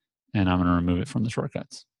and I'm going to remove it from the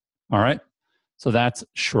shortcuts. All right? So that's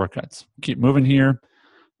shortcuts. Keep moving here.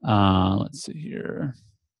 Let's see here.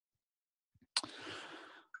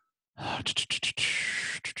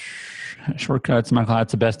 Shortcuts. Michael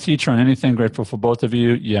Hatt's the best teacher on anything. Grateful for both of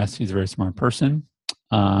you. Yes, he's a very smart person.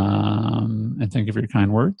 And thank you for your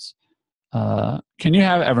kind words. Can you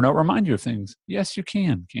have Evernote remind you of things? Yes, you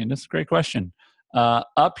can, Candace. Great question.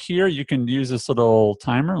 Up here, you can use this little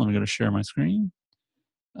timer. Let me go to share my screen.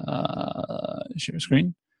 Share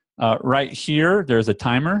screen. Right here, there's a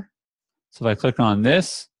timer. So if I click on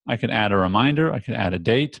this, I could add a reminder. I could add a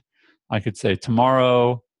date. I could say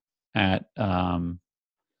tomorrow at, let's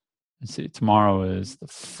see, tomorrow is the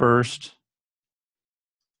 1st,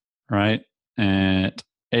 right? At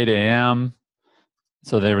 8 a.m.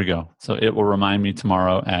 So there we go. So it will remind me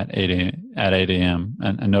tomorrow at 8 a.m.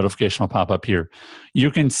 and a notification will pop up here. You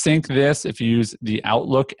can sync this if you use the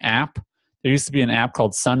Outlook app. There used to be an app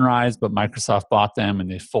called Sunrise, but Microsoft bought them and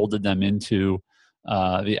they folded them into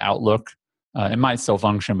the Outlook. It might still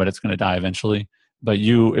function, but it's going to die eventually. But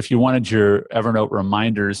if you wanted your Evernote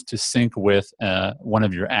reminders to sync with one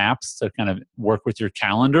of your apps to kind of work with your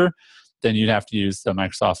calendar, then you'd have to use the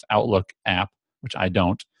Microsoft Outlook app, which I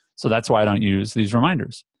don't. So that's why I don't use these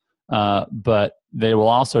reminders. But they will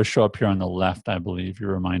also show up here on the left, I believe,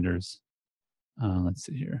 your reminders. Let's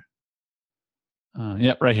see here.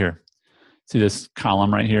 Yep, right here. See this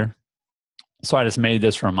column right here? So I just made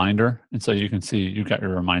this reminder. And so you can see you've got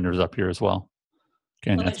your reminders up here as well.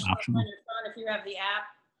 Okay, and that's optional. If you have the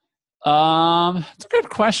app? It's a good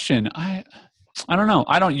question. I don't know.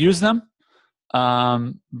 I don't use them.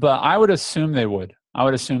 But I would assume they would. I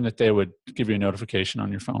would assume that they would give you a notification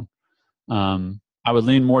on your phone. I would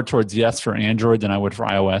lean more towards yes for Android than I would for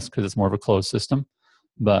iOS because it's more of a closed system.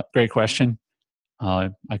 But great question. I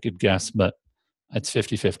could guess, but it's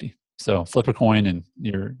 50-50. So flip a coin and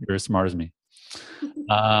you're as smart as me.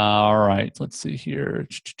 All right, let's see here.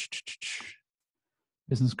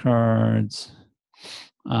 Business cards.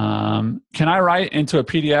 Can I write into a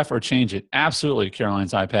PDF or change it? Absolutely,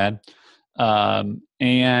 Caroline's iPad. That's,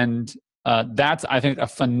 I think, a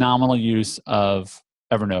phenomenal use of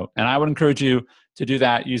Evernote. And I would encourage you to do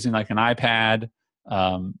that using like an iPad.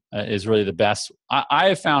 Is really the best. I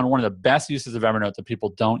have found one of the best uses of Evernote that people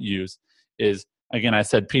don't use is, again, I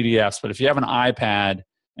said PDFs, but if you have an iPad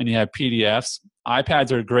and you have PDFs,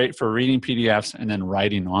 iPads are great for reading PDFs and then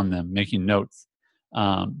writing on them, making notes.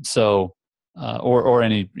 Or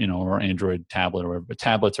any, or Android tablet or whatever, but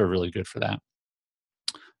tablets are really good for that.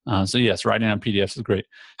 So yes, writing on PDFs is great.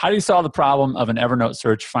 How do you solve the problem of an Evernote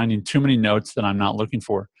search finding too many notes that I'm not looking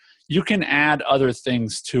for? You can add other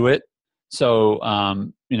things to it. So,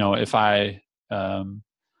 if I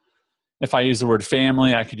use the word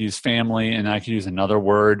family, I could use family and I could use another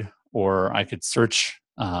word, or I could search,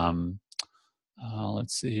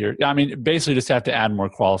 let's see here. I mean, basically just have to add more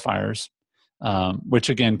qualifiers, which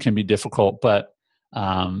again can be difficult. But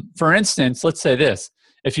for instance, let's say this,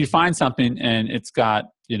 if you find something and it's got,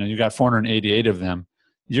 you got 488 of them,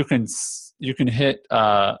 you can hit,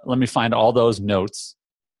 let me find all those notes,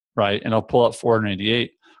 right? And it'll pull up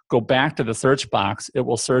 488. Go back to the search box, it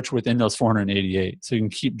will search within those 488. So you can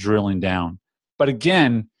keep drilling down. But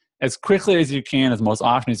again, as quickly as you can, as most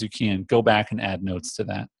often as you can, go back and add notes to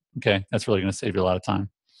that. Okay, that's really going to save you a lot of time.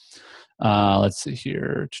 Let's see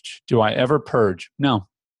here. Do I ever purge? No,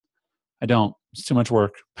 I don't. It's too much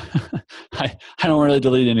work. I don't really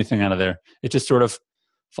delete anything out of there. It just sort of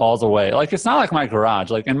falls away. Like, it's not like my garage.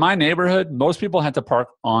 Like in my neighborhood, most people have to park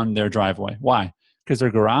on their driveway. Why? Because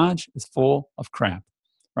their garage is full of crap.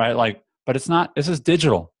 Right? Like, but it's not, this is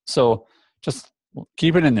digital. So just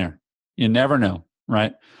keep it in there. You never know,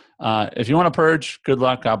 right? If you want to purge, good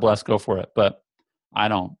luck, God bless, go for it. But I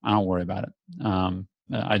don't worry about it.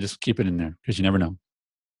 I just keep it in there because you never know.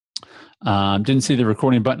 Didn't see the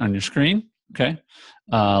recording button on your screen. Okay.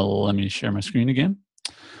 Let me share my screen again.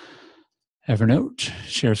 Evernote,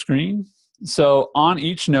 share screen. So on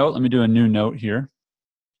each note, let me do a new note here.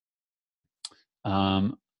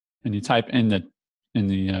 And you type in the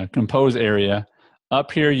compose area.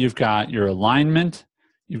 Up here, you've got your alignment,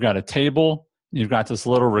 you've got a table, you've got this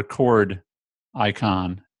little record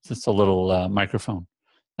icon. It's just a little microphone.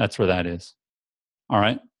 That's where that is. All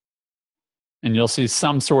right. And you'll see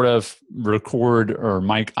some sort of record or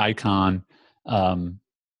mic icon on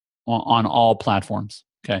all platforms.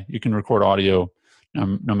 Okay. You can record audio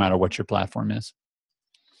no matter what your platform is.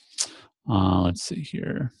 Let's see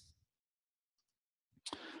here.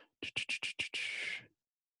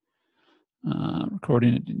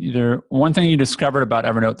 Recording it either. One thing you discovered about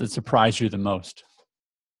Evernote that surprised you the most.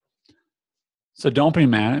 So don't be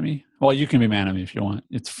mad at me. Well, you can be mad at me if you want.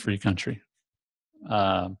 It's a free country. It's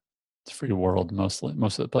a free world most of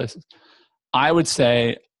the places. I would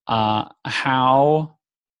say how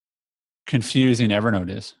confusing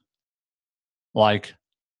Evernote is. Like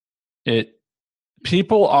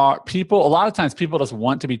people, a lot of times people just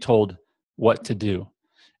want to be told what to do.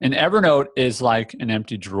 And Evernote is like an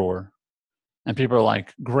empty drawer. And people are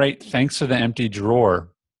like, great, thanks for the empty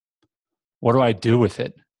drawer. What do I do with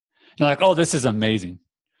it? You're like, oh, this is amazing.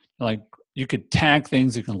 You're like, you could tag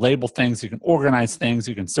things, you can label things, you can organize things,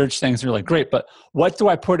 you can search things. You're like, great, but what do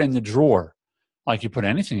I put in the drawer? Like, you put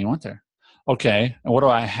anything you want there. Okay, and what do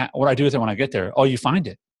I do with it when I get there? Oh, you find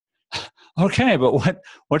it. Okay, but what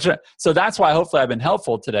should I? So that's why hopefully I've been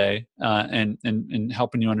helpful today in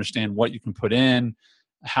helping you understand what you can put in,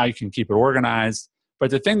 how you can keep it organized. But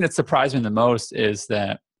the thing that surprised me the most is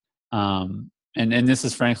that, and this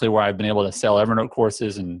is frankly where I've been able to sell Evernote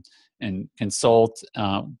courses and consult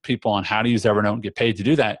people on how to use Evernote and get paid to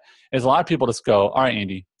do that, is a lot of people just go, all right,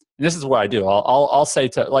 Andy, and this is what I do. I'll say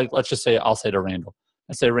to, like, let's just say I'll say to Randall.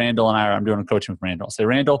 I say, Randall and I'm doing a coaching with Randall. I'll say,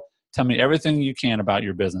 Randall, tell me everything you can about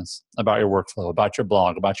your business, about your workflow, about your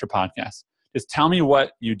blog, about your podcast. Just tell me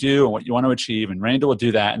what you do and what you want to achieve, and Randall will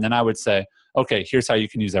do that. And then I would say, okay, here's how you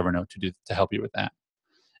can use Evernote to help you with that.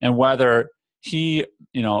 And whether he,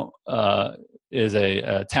 is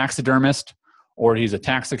a taxidermist, or he's a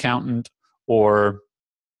tax accountant, or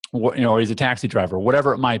he's a taxi driver,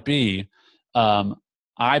 whatever it might be,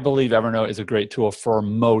 I believe Evernote is a great tool for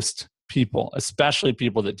most people, especially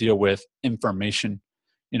people that deal with information.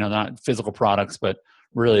 Not physical products, but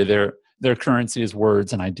really their currency is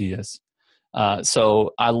words and ideas.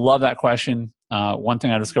 So I love that question. One thing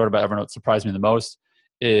I discovered about Evernote that surprised me the most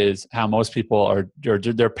is how most people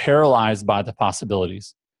they're paralyzed by the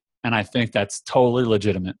possibilities. And I think that's totally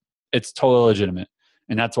legitimate. It's totally legitimate.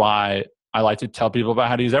 And that's why I like to tell people about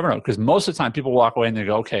how to use Evernote, because most of the time people walk away and they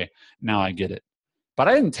go, okay, now I get it. But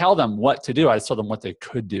I didn't tell them what to do. I just told them what they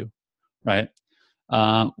could do, right?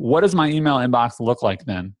 What does my email inbox look like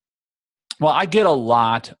then? Well, I get a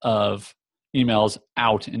lot of emails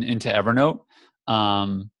out and into Evernote.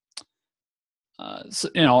 So,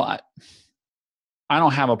 I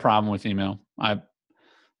don't have a problem with email. I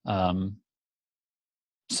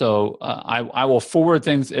will forward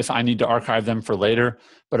things if I need to archive them for later,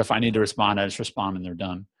 but if I need to respond, I just respond and they're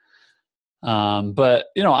done. But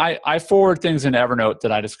I forward things in Evernote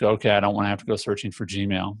that I just go, okay, I don't want to have to go searching for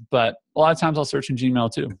Gmail, but a lot of times I'll search in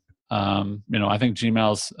Gmail too. I think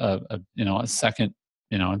Gmail's a second,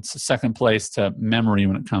 it's a second place to memory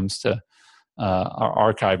when it comes to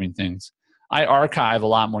our archiving things. I archive a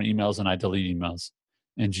lot more emails than I delete emails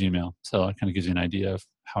in Gmail. So it kind of gives you an idea of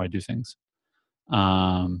how I do things. But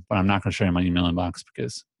I'm not going to show you my email inbox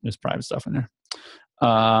because there's private stuff in there.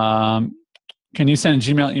 Can you send a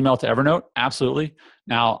Gmail email to Evernote? Absolutely.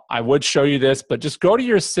 Now, I would show you this, but just go to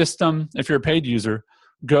your system. If you're a paid user,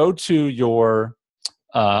 go to your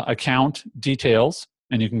account details,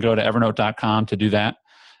 and you can go to evernote.com to do that.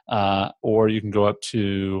 Or you can go up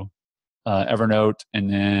to Evernote and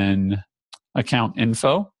then account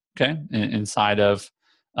info, okay, inside of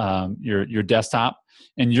your desktop.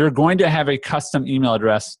 And you're going to have a custom email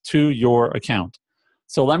address to your account.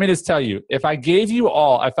 So let me just tell you, if I gave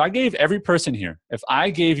every person here, if I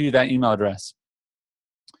gave you that email address,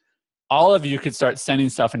 all of you could start sending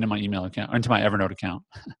stuff into my email account, into my Evernote account.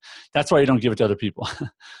 That's why you don't give it to other people.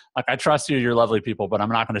 Like, I trust you, you're lovely people, but I'm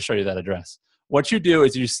not going to show you that address. What you do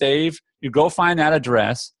is you go find that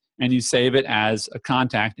address and you save it as a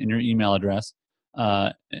contact in your email address,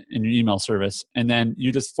 in your email service, and then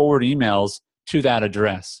you just forward emails to that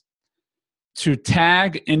address. To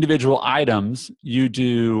tag individual items, you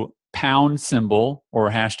do # or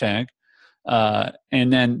hashtag,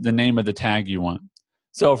 and then the name of the tag you want.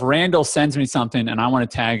 So if Randall sends me something and I want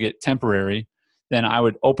to tag it temporary, then I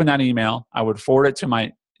would open that email. I would forward it to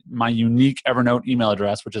my unique Evernote email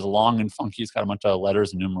address, which is long and funky. It's got a bunch of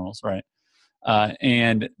letters and numerals, right?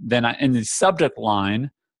 And then in the subject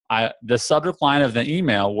line, the subject line of the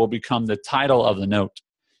email will become the title of the note.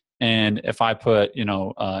 And if I put,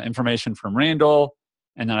 information from Randall,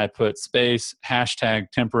 and then I put space,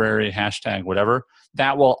 hashtag temporary, hashtag whatever,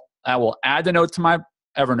 that will add the note to my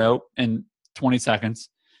Evernote in 20 seconds,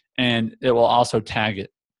 and it will also tag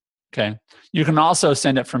it. Okay. You can also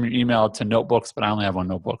send it from your email to notebooks, but I only have one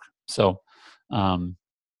notebook. So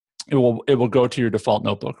it will go to your default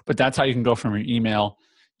notebook. But that's how you can go from your email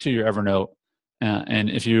to your Evernote. And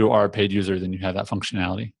if you are a paid user, then you have that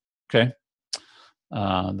functionality. Okay.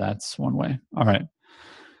 That's one way. All right.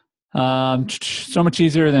 So much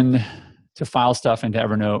easier than to file stuff into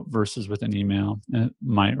Evernote versus with an email. It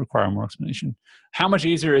might require more explanation. How much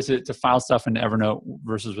easier is it to file stuff into Evernote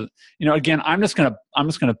versus with, again, I'm just going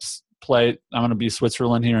to play, I'm going to be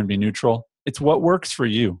Switzerland here and be neutral. It's what works for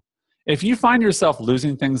you. If you find yourself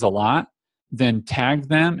losing things a lot, then tag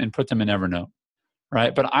them and put them in Evernote,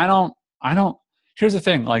 right? But I don't, here's the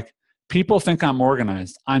thing, like, people think I'm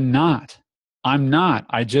organized. I'm not.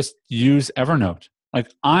 I just use Evernote.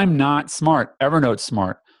 Like, I'm not smart. Evernote's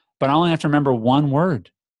smart. But I only have to remember one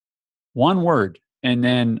word, and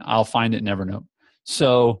then I'll find it in Evernote.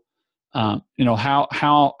 So, how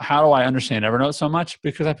do I understand Evernote so much?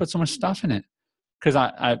 Because I put so much stuff in it. Because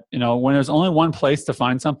when there's only one place to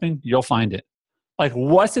find something, you'll find it. Like,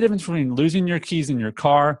 what's the difference between losing your keys in your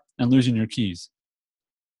car and losing your keys?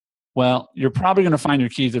 Well, you're probably going to find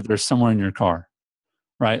your keys if they're somewhere in your car,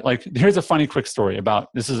 right? Like, here's a funny quick story about,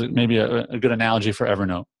 this is maybe a good analogy for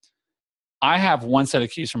Evernote. I have one set of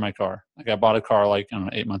keys for my car. Like, I bought a car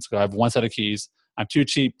 8 months ago. I have one set of keys. I'm too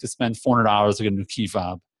cheap to spend $400 to get a new key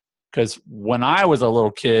fob. Because when I was a little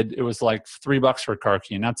kid, it was like $3 for a car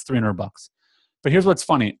key, and that's $300. But here's what's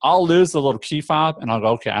funny. I'll lose the little key fob, and I'll go,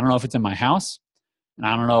 okay, I don't know if it's in my house, and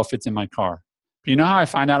I don't know if it's in my car. But you know how I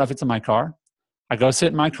find out if it's in my car? I go sit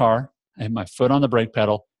in my car, I hit my foot on the brake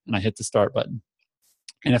pedal, and I hit the start button.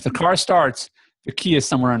 And if the car starts, the key is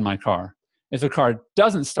somewhere in my car. If the car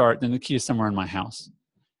doesn't start, then the key is somewhere in my house.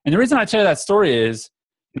 And the reason I tell you that story is,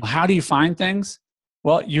 how do you find things?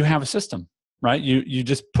 Well, you have a system, right? You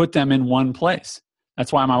just put them in one place.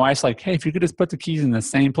 That's why my wife's like, hey, if you could just put the keys in the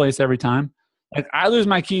same place every time. Like, I lose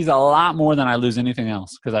my keys a lot more than I lose anything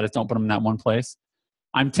else because I just don't put them in that one place.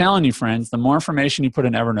 I'm telling you, friends, the more information you put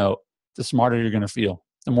in Evernote, the smarter you're going to feel,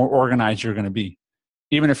 the more organized you're going to be,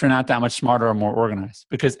 even if you're not that much smarter or more organized,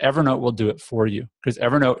 because Evernote will do it for you. Because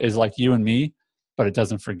Evernote is like you and me, but it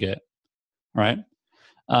doesn't forget, right?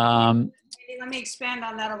 Let me expand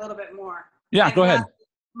on that a little bit more. Yeah, go ahead.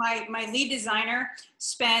 My lead designer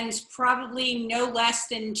spends probably no less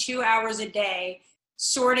than 2 hours a day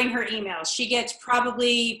sorting her emails. She gets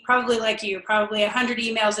probably like you, probably 100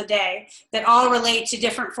 emails a day that all relate to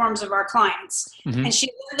different forms of our clients. Mm-hmm. And she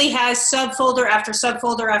literally has subfolder after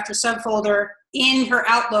subfolder after subfolder in her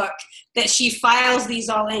Outlook that she files these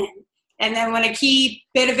all in. And then when a key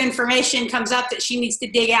bit of information comes up that she needs to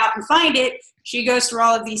dig out and find it, she goes through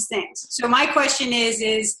all of these things. So my question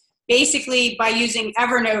is basically, by using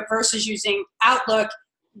Evernote versus using Outlook,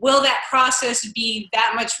 will that process be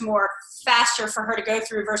that much more faster for her to go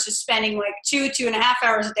through versus spending like 2.5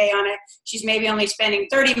 hours a day on it? She's maybe only spending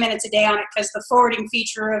 30 minutes a day on it because the forwarding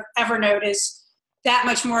feature of Evernote is that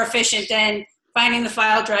much more efficient than finding the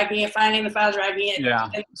file, dragging it, finding the file, dragging it. Yeah.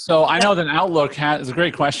 So I know that Outlook is a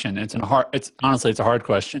great question. It's honestly a hard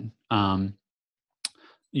question.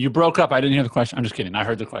 You broke up. I didn't hear the question. I'm just kidding. I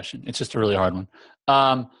heard the question. It's just a really hard one.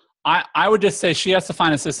 I would just say she has to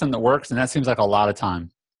find a system that works, and that seems like a lot of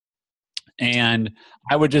time. And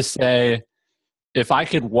I would just say, if I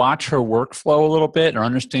could watch her workflow a little bit or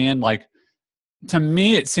understand, like, to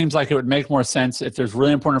me, it seems like it would make more sense if there's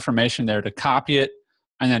really important information there to copy it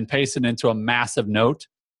and then paste it into a massive note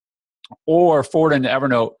or forward into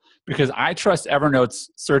Evernote, because I trust Evernote's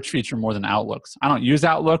search feature more than Outlook's. I don't use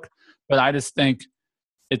Outlook, but I just think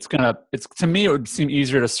to me, it would seem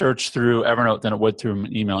easier to search through Evernote than it would through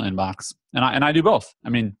an email inbox. And I do both. I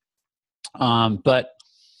mean, but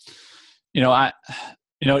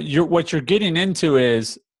what you're getting into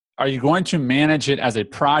is, are you going to manage it as a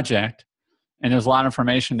project? And there's a lot of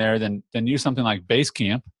information there, then use something like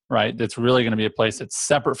Basecamp, right? That's really going to be a place that's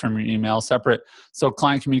separate from your email, separate. So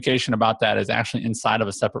client communication about that is actually inside of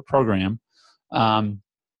a separate program.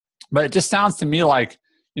 But it just sounds to me like,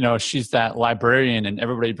 she's that librarian and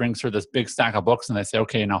everybody brings her this big stack of books and they say,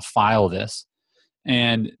 okay, now file this.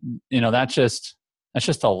 And, that's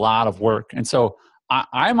just a lot of work. And so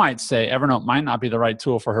I might say Evernote might not be the right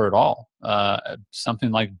tool for her at all.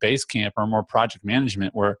 Something like Basecamp or more project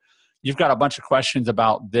management, where you've got a bunch of questions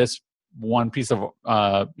about this one piece of,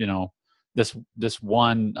 this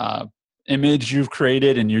one image you've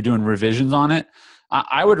created and you're doing revisions on it.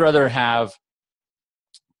 I would rather have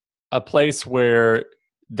a place where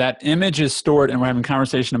that image is stored and we're having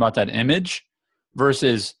conversation about that image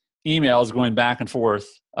versus emails going back and forth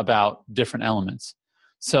about different elements.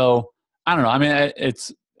 So I don't know. I mean,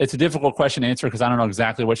 it's a difficult question to answer because I don't know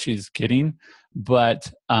exactly what she's getting, but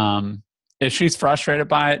if she's frustrated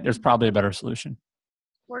by it, there's probably a better solution.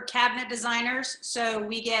 We're cabinet designers, so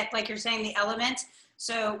we get, like you're saying, the element.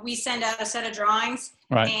 So we send out a set of drawings,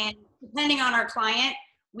 right, and depending on our client,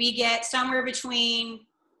 we get somewhere between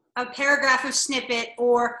a paragraph of snippet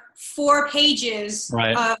or 4 pages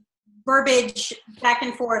right, of verbiage back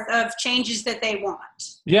and forth of changes that they want.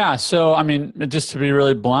 Yeah. So, I mean, just to be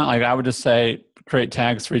really blunt, like I would just say create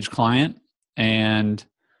tags for each client. And,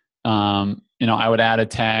 I would add a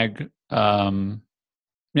tag. I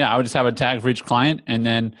would just have a tag for each client. And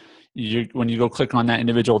then when you go click on that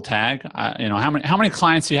individual tag, how many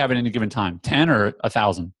clients do you have at any given time? 10 or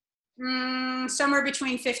 1,000? Somewhere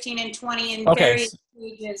between 15 and 20 in Okay. various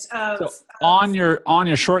stages of. So on your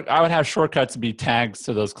I would have shortcuts be tags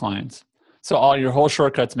to those clients. So all your whole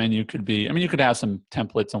shortcuts menu could be, you could have some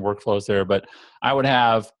templates and workflows there, but I would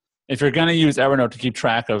have, if you're going to use Evernote to keep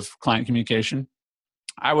track of client communication,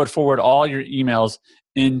 I would forward all your emails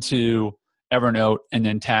into Evernote and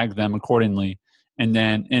then tag them accordingly. And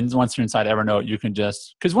then once you're inside Evernote, you can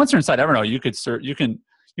because once you're inside Evernote, you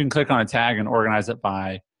can click on a tag and organize it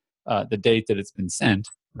by the date that it's been sent,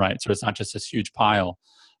 right? So it's not just this huge pile.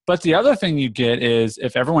 But the other thing you get is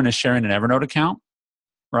if everyone is sharing an Evernote account,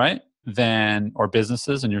 right? Or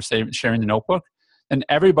businesses, and you're sharing the notebook, then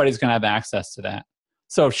everybody's going to have access to that.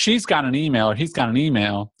 So if she's got an email or he's got an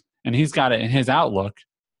email and he's got it in his Outlook,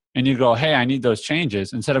 and you go, hey, I need those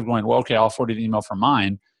changes, instead of going, well, okay, I'll forward the email from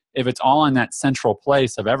mine. If it's all in that central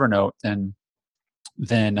place of Evernote, then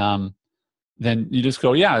you just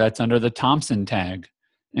go, yeah, that's under the Thompson tag.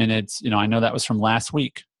 And it's, I know that was from last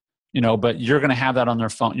week, but you're going to have that on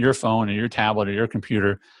your phone or your tablet or your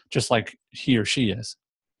computer, just like he or she is,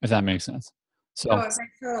 if that makes sense. So it makes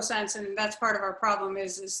total sense. And that's part of our problem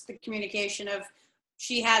is the communication of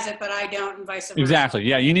she has it, but I don't, and vice versa. Exactly.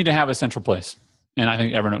 Yeah. You need to have a central place. And I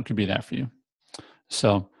think Evernote could be that for you.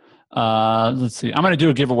 So let's see. I'm going to do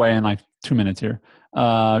a giveaway in like 2 minutes here.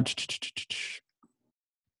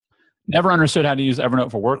 Never understood how to use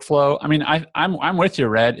Evernote for workflow. I'm with you,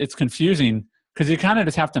 Red. It's confusing because you kind of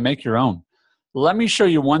just have to make your own. Let me show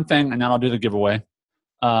you one thing, and then I'll do the giveaway.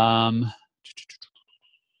 Okay, I'm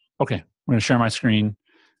going to share my screen,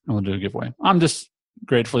 and we'll do a giveaway. I'm just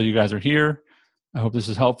grateful you guys are here. I hope this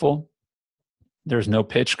is helpful. There's no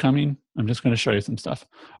pitch coming. I'm just going to show you some stuff.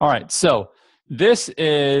 All right, so this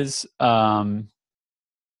is my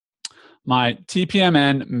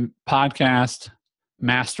TPMN podcast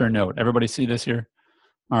master note. Everybody see this here?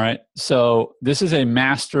 All right. So this is a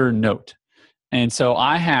master note. And so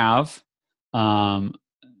I have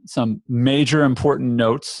some major important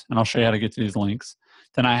notes, and I'll show you how to get to these links.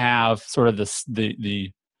 Then I have sort of the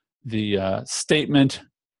statement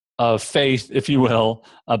of faith, if you will,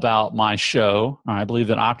 about my show. I believe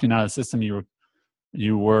that opting out of the system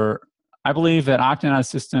I believe that opting out of the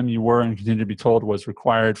system you were and continue to be told was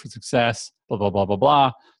required for success, blah, blah, blah, blah,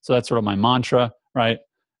 blah. So that's sort of my mantra, right?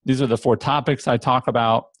 These are the 4 topics I talk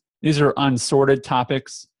about. These are unsorted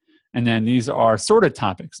topics. And then these are sorted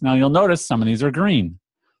topics. Now you'll notice some of these are green.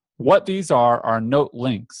 What these are note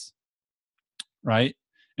links, right?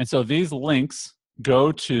 And so these links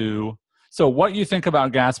go to, so what you think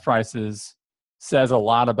about gas prices says a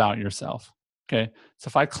lot about yourself, okay? So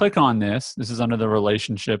if I click on this is under the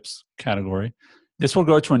relationships category. This will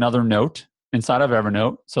go to another note inside of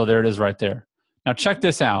Evernote. So there it is right there. Now check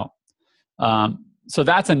this out. So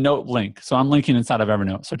that's a note link. So I'm linking inside of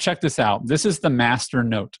Evernote. So check this out. This is the master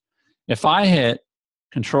note. If I hit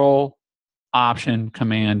Control, Option,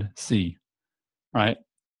 Command, C, right?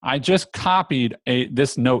 I just copied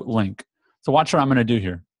this note link. So watch what I'm going to do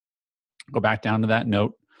here. Go back down to that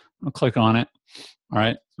note. I'm going to click on it. All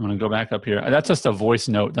right. I'm going to go back up here. That's just a voice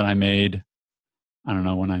note that I made. I don't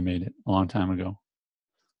know when I made it, a long time ago.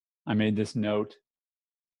 I made this note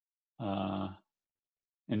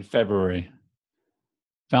in February,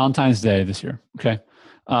 Valentine's Day this year. Okay.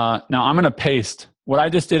 Now I'm going to paste. What I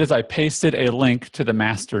just did is I pasted a link to the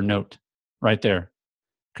master note right there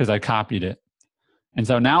because I copied it. And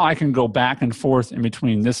so now I can go back and forth in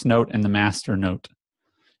between this note and the master note.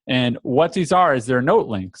 And what these are is they're note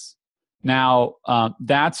links. Now,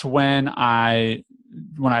 that's when I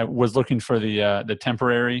was looking for the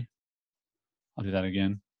temporary, I'll do that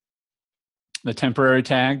again, the temporary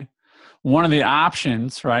tag. One of the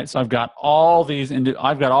options, right? So I've got all these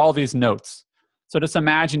notes. So just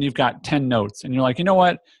imagine you've got 10 notes and you're like, you know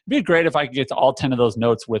what? It'd be great if I could get to all 10 of those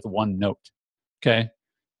notes with one note. Okay.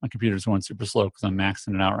 My computer's going super slow because I'm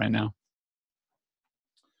maxing it out right now.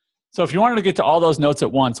 So if you wanted to get to all those notes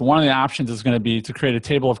at once, one of the options is going to be to create a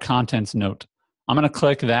table of contents note. I'm going to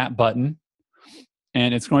click that button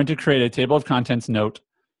and it's going to create a table of contents note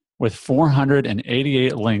with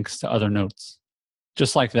 488 links to other notes,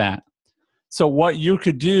 just like that. So what you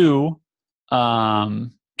could do,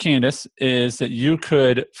 Candace, is that you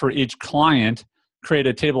could, for each client, create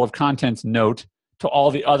a table of contents note to all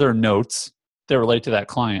the other notes that relate to that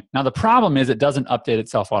client. Now, the problem is it doesn't update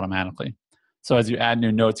itself automatically. So as you add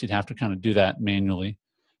new notes, you'd have to kind of do that manually.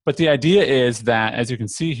 But the idea is that, as you can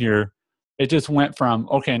see here, it just went from,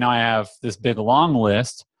 okay, now I have this big long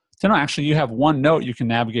list, to no, actually you have one note you can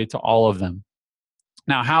navigate to all of them.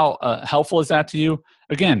 Now, how helpful is that to you?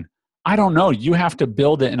 Again, I don't know. You have to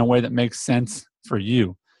build it in a way that makes sense for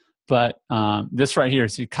you. But this right here,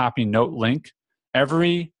 see copy note link.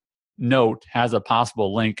 Every note has a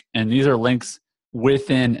possible link, and these are links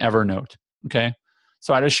within Evernote, okay?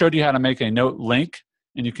 So I just showed you how to make a note link,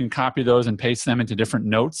 and you can copy those and paste them into different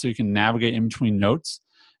notes so you can navigate in between notes.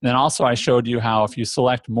 And then also I showed you how if you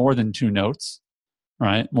select more than 2 notes,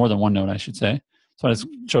 right, more than one note, I should say. So I just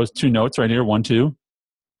chose 2 notes right here, 1, 2.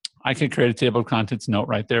 I could create a table of contents note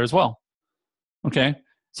right there as well, okay?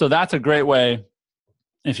 So that's a great way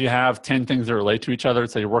if you have 10 things that relate to each other.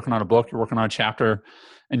 Say you're working on a book, you're working on a chapter,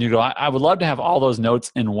 and you go, I would love to have all those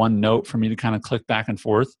notes in one note for me to kind of click back and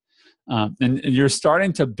forth. And you're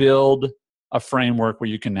starting to build a framework where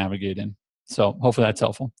you can navigate in. So hopefully that's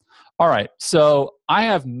helpful. All right, so I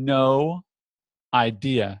have no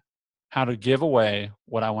idea how to give away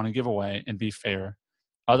what I want to give away and be fair,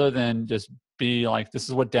 other than just be like, this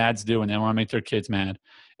is what dads do and they want to make their kids mad,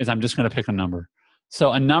 is I'm just going to pick a number.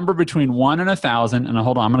 So a number between 1 and 1,000, and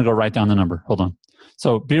hold on, I'm going to go write down the number. Hold on.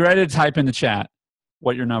 So be ready to type in the chat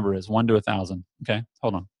what your number is, 1 to 1,000. Okay,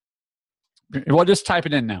 hold on. Well, just type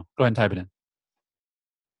it in now. Go ahead and type it in.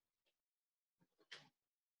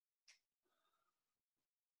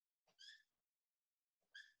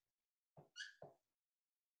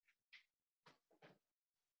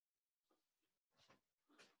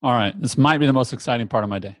 All right, this might be the most exciting part of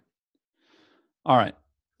my day. All right,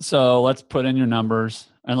 so let's put in your numbers.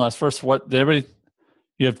 Unless first, everybody,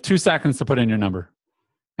 you have 2 seconds to put in your number.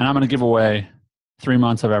 And I'm going to give away 3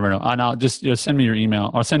 months of Evernote. And I'll just send me your email,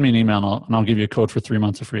 or send me an email, and I'll give you a code for 3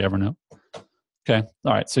 months of free Evernote. Okay,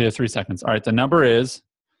 all right, so you have 3 seconds. All right, the number is,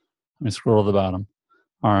 let me scroll to the bottom.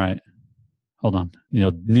 All right, hold on.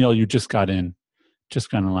 Neil, you just got in. Just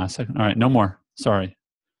got in the last second. All right, no more. Sorry.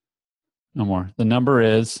 No more. The number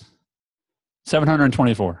is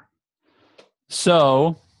 $724.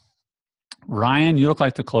 So, Ryan, you look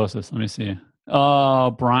like the closest. Let me see.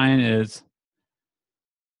 Oh, Brian is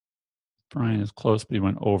close, but he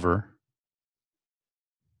went over.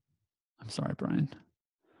 I'm sorry, Brian.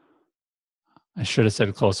 I should have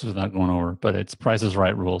said closest without going over, but it's Price is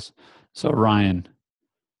Right rules. So Ryan,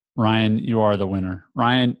 you are the winner.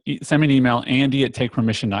 Ryan, send me an email,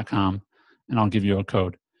 andy@takepermission.com, and I'll give you a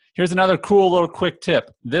code. Here's another cool little quick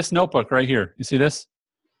tip. This notebook right here, you see this?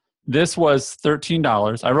 This was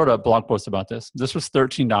 $13. I wrote a blog post about this. This was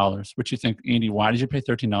 $13, which you think, Andy, why did you pay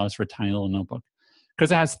 $13 for a tiny little notebook?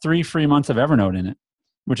 Because it has 3 free months of Evernote in it,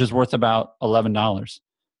 which is worth about $11.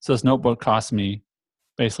 So this notebook cost me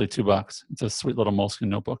basically $2. It's a sweet little moleskin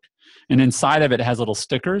notebook. And inside of it has little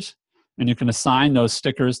stickers, and you can assign those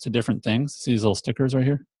stickers to different things. See these little stickers right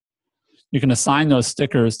here? You can assign those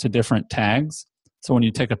stickers to different tags. So when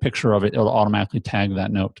you take a picture of it, it'll automatically tag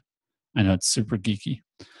that note. I know it's super geeky.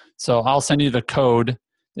 So I'll send you the code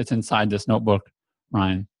that's inside this notebook,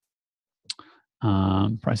 Ryan.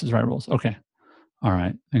 Price is Right rules. Okay. All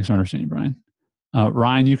right. Thanks for understanding, Brian.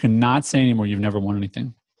 Ryan, you cannot say anymore you've never won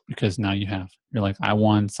anything, because now you have. You're like, I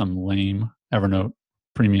won some lame Evernote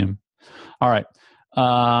premium. All right.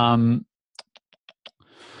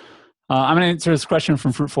 I'm going to answer this question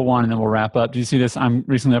from Fruitful One, and then we'll wrap up. Do you see this? I'm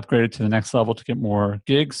recently upgraded to the next level to get more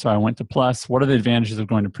gigs, so I went to Plus. What are the advantages of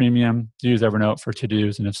going to Premium? Do you use Evernote for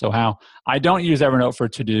to-dos, and if so, how? I don't use Evernote for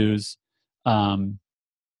to-dos.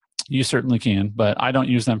 You certainly can, but I don't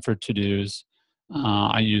use them for to-dos.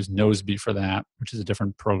 I use Nosebe for that, which is a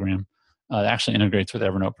different program. It actually integrates with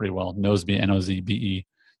Evernote pretty well. Nosebe, N-O-Z-B-E.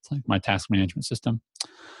 It's like my task management system.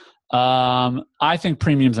 I think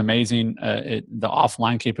Premium's amazing. The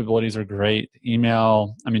offline capabilities are great.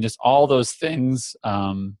 Email, I mean, just all those things.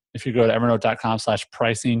 If you go to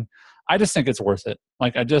evernote.com/pricing, I just think it's worth it.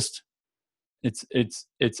 Like I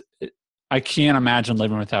can't imagine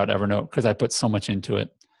living without Evernote because I put so much into it.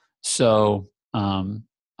 So,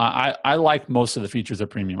 I like most of the features of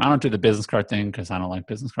Premium. I don't do the business card thing because I don't like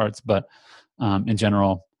business cards, but in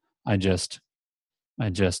general, I use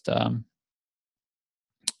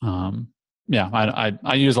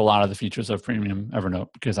a lot of the features of Premium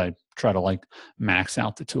Evernote because I try to like max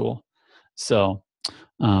out the tool. So,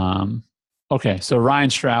 okay. So Ryan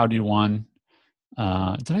Stroud, you won.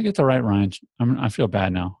 Did I get the right Ryan? I feel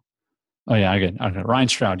bad now. Oh yeah, I get it. Okay. Ryan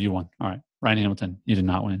Stroud, you won. All right. Ryan Hamilton, you did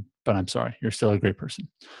not win, but I'm sorry. You're still a great person.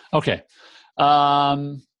 Okay.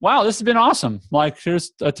 Wow, this has been awesome. Like,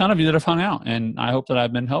 there's a ton of you that have hung out, and I hope that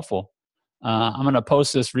I've been helpful. I'm going to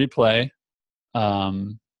post this replay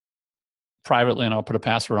privately, and I'll put a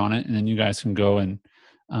password on it, and then you guys can go and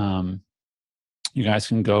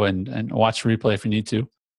watch the replay if you need to.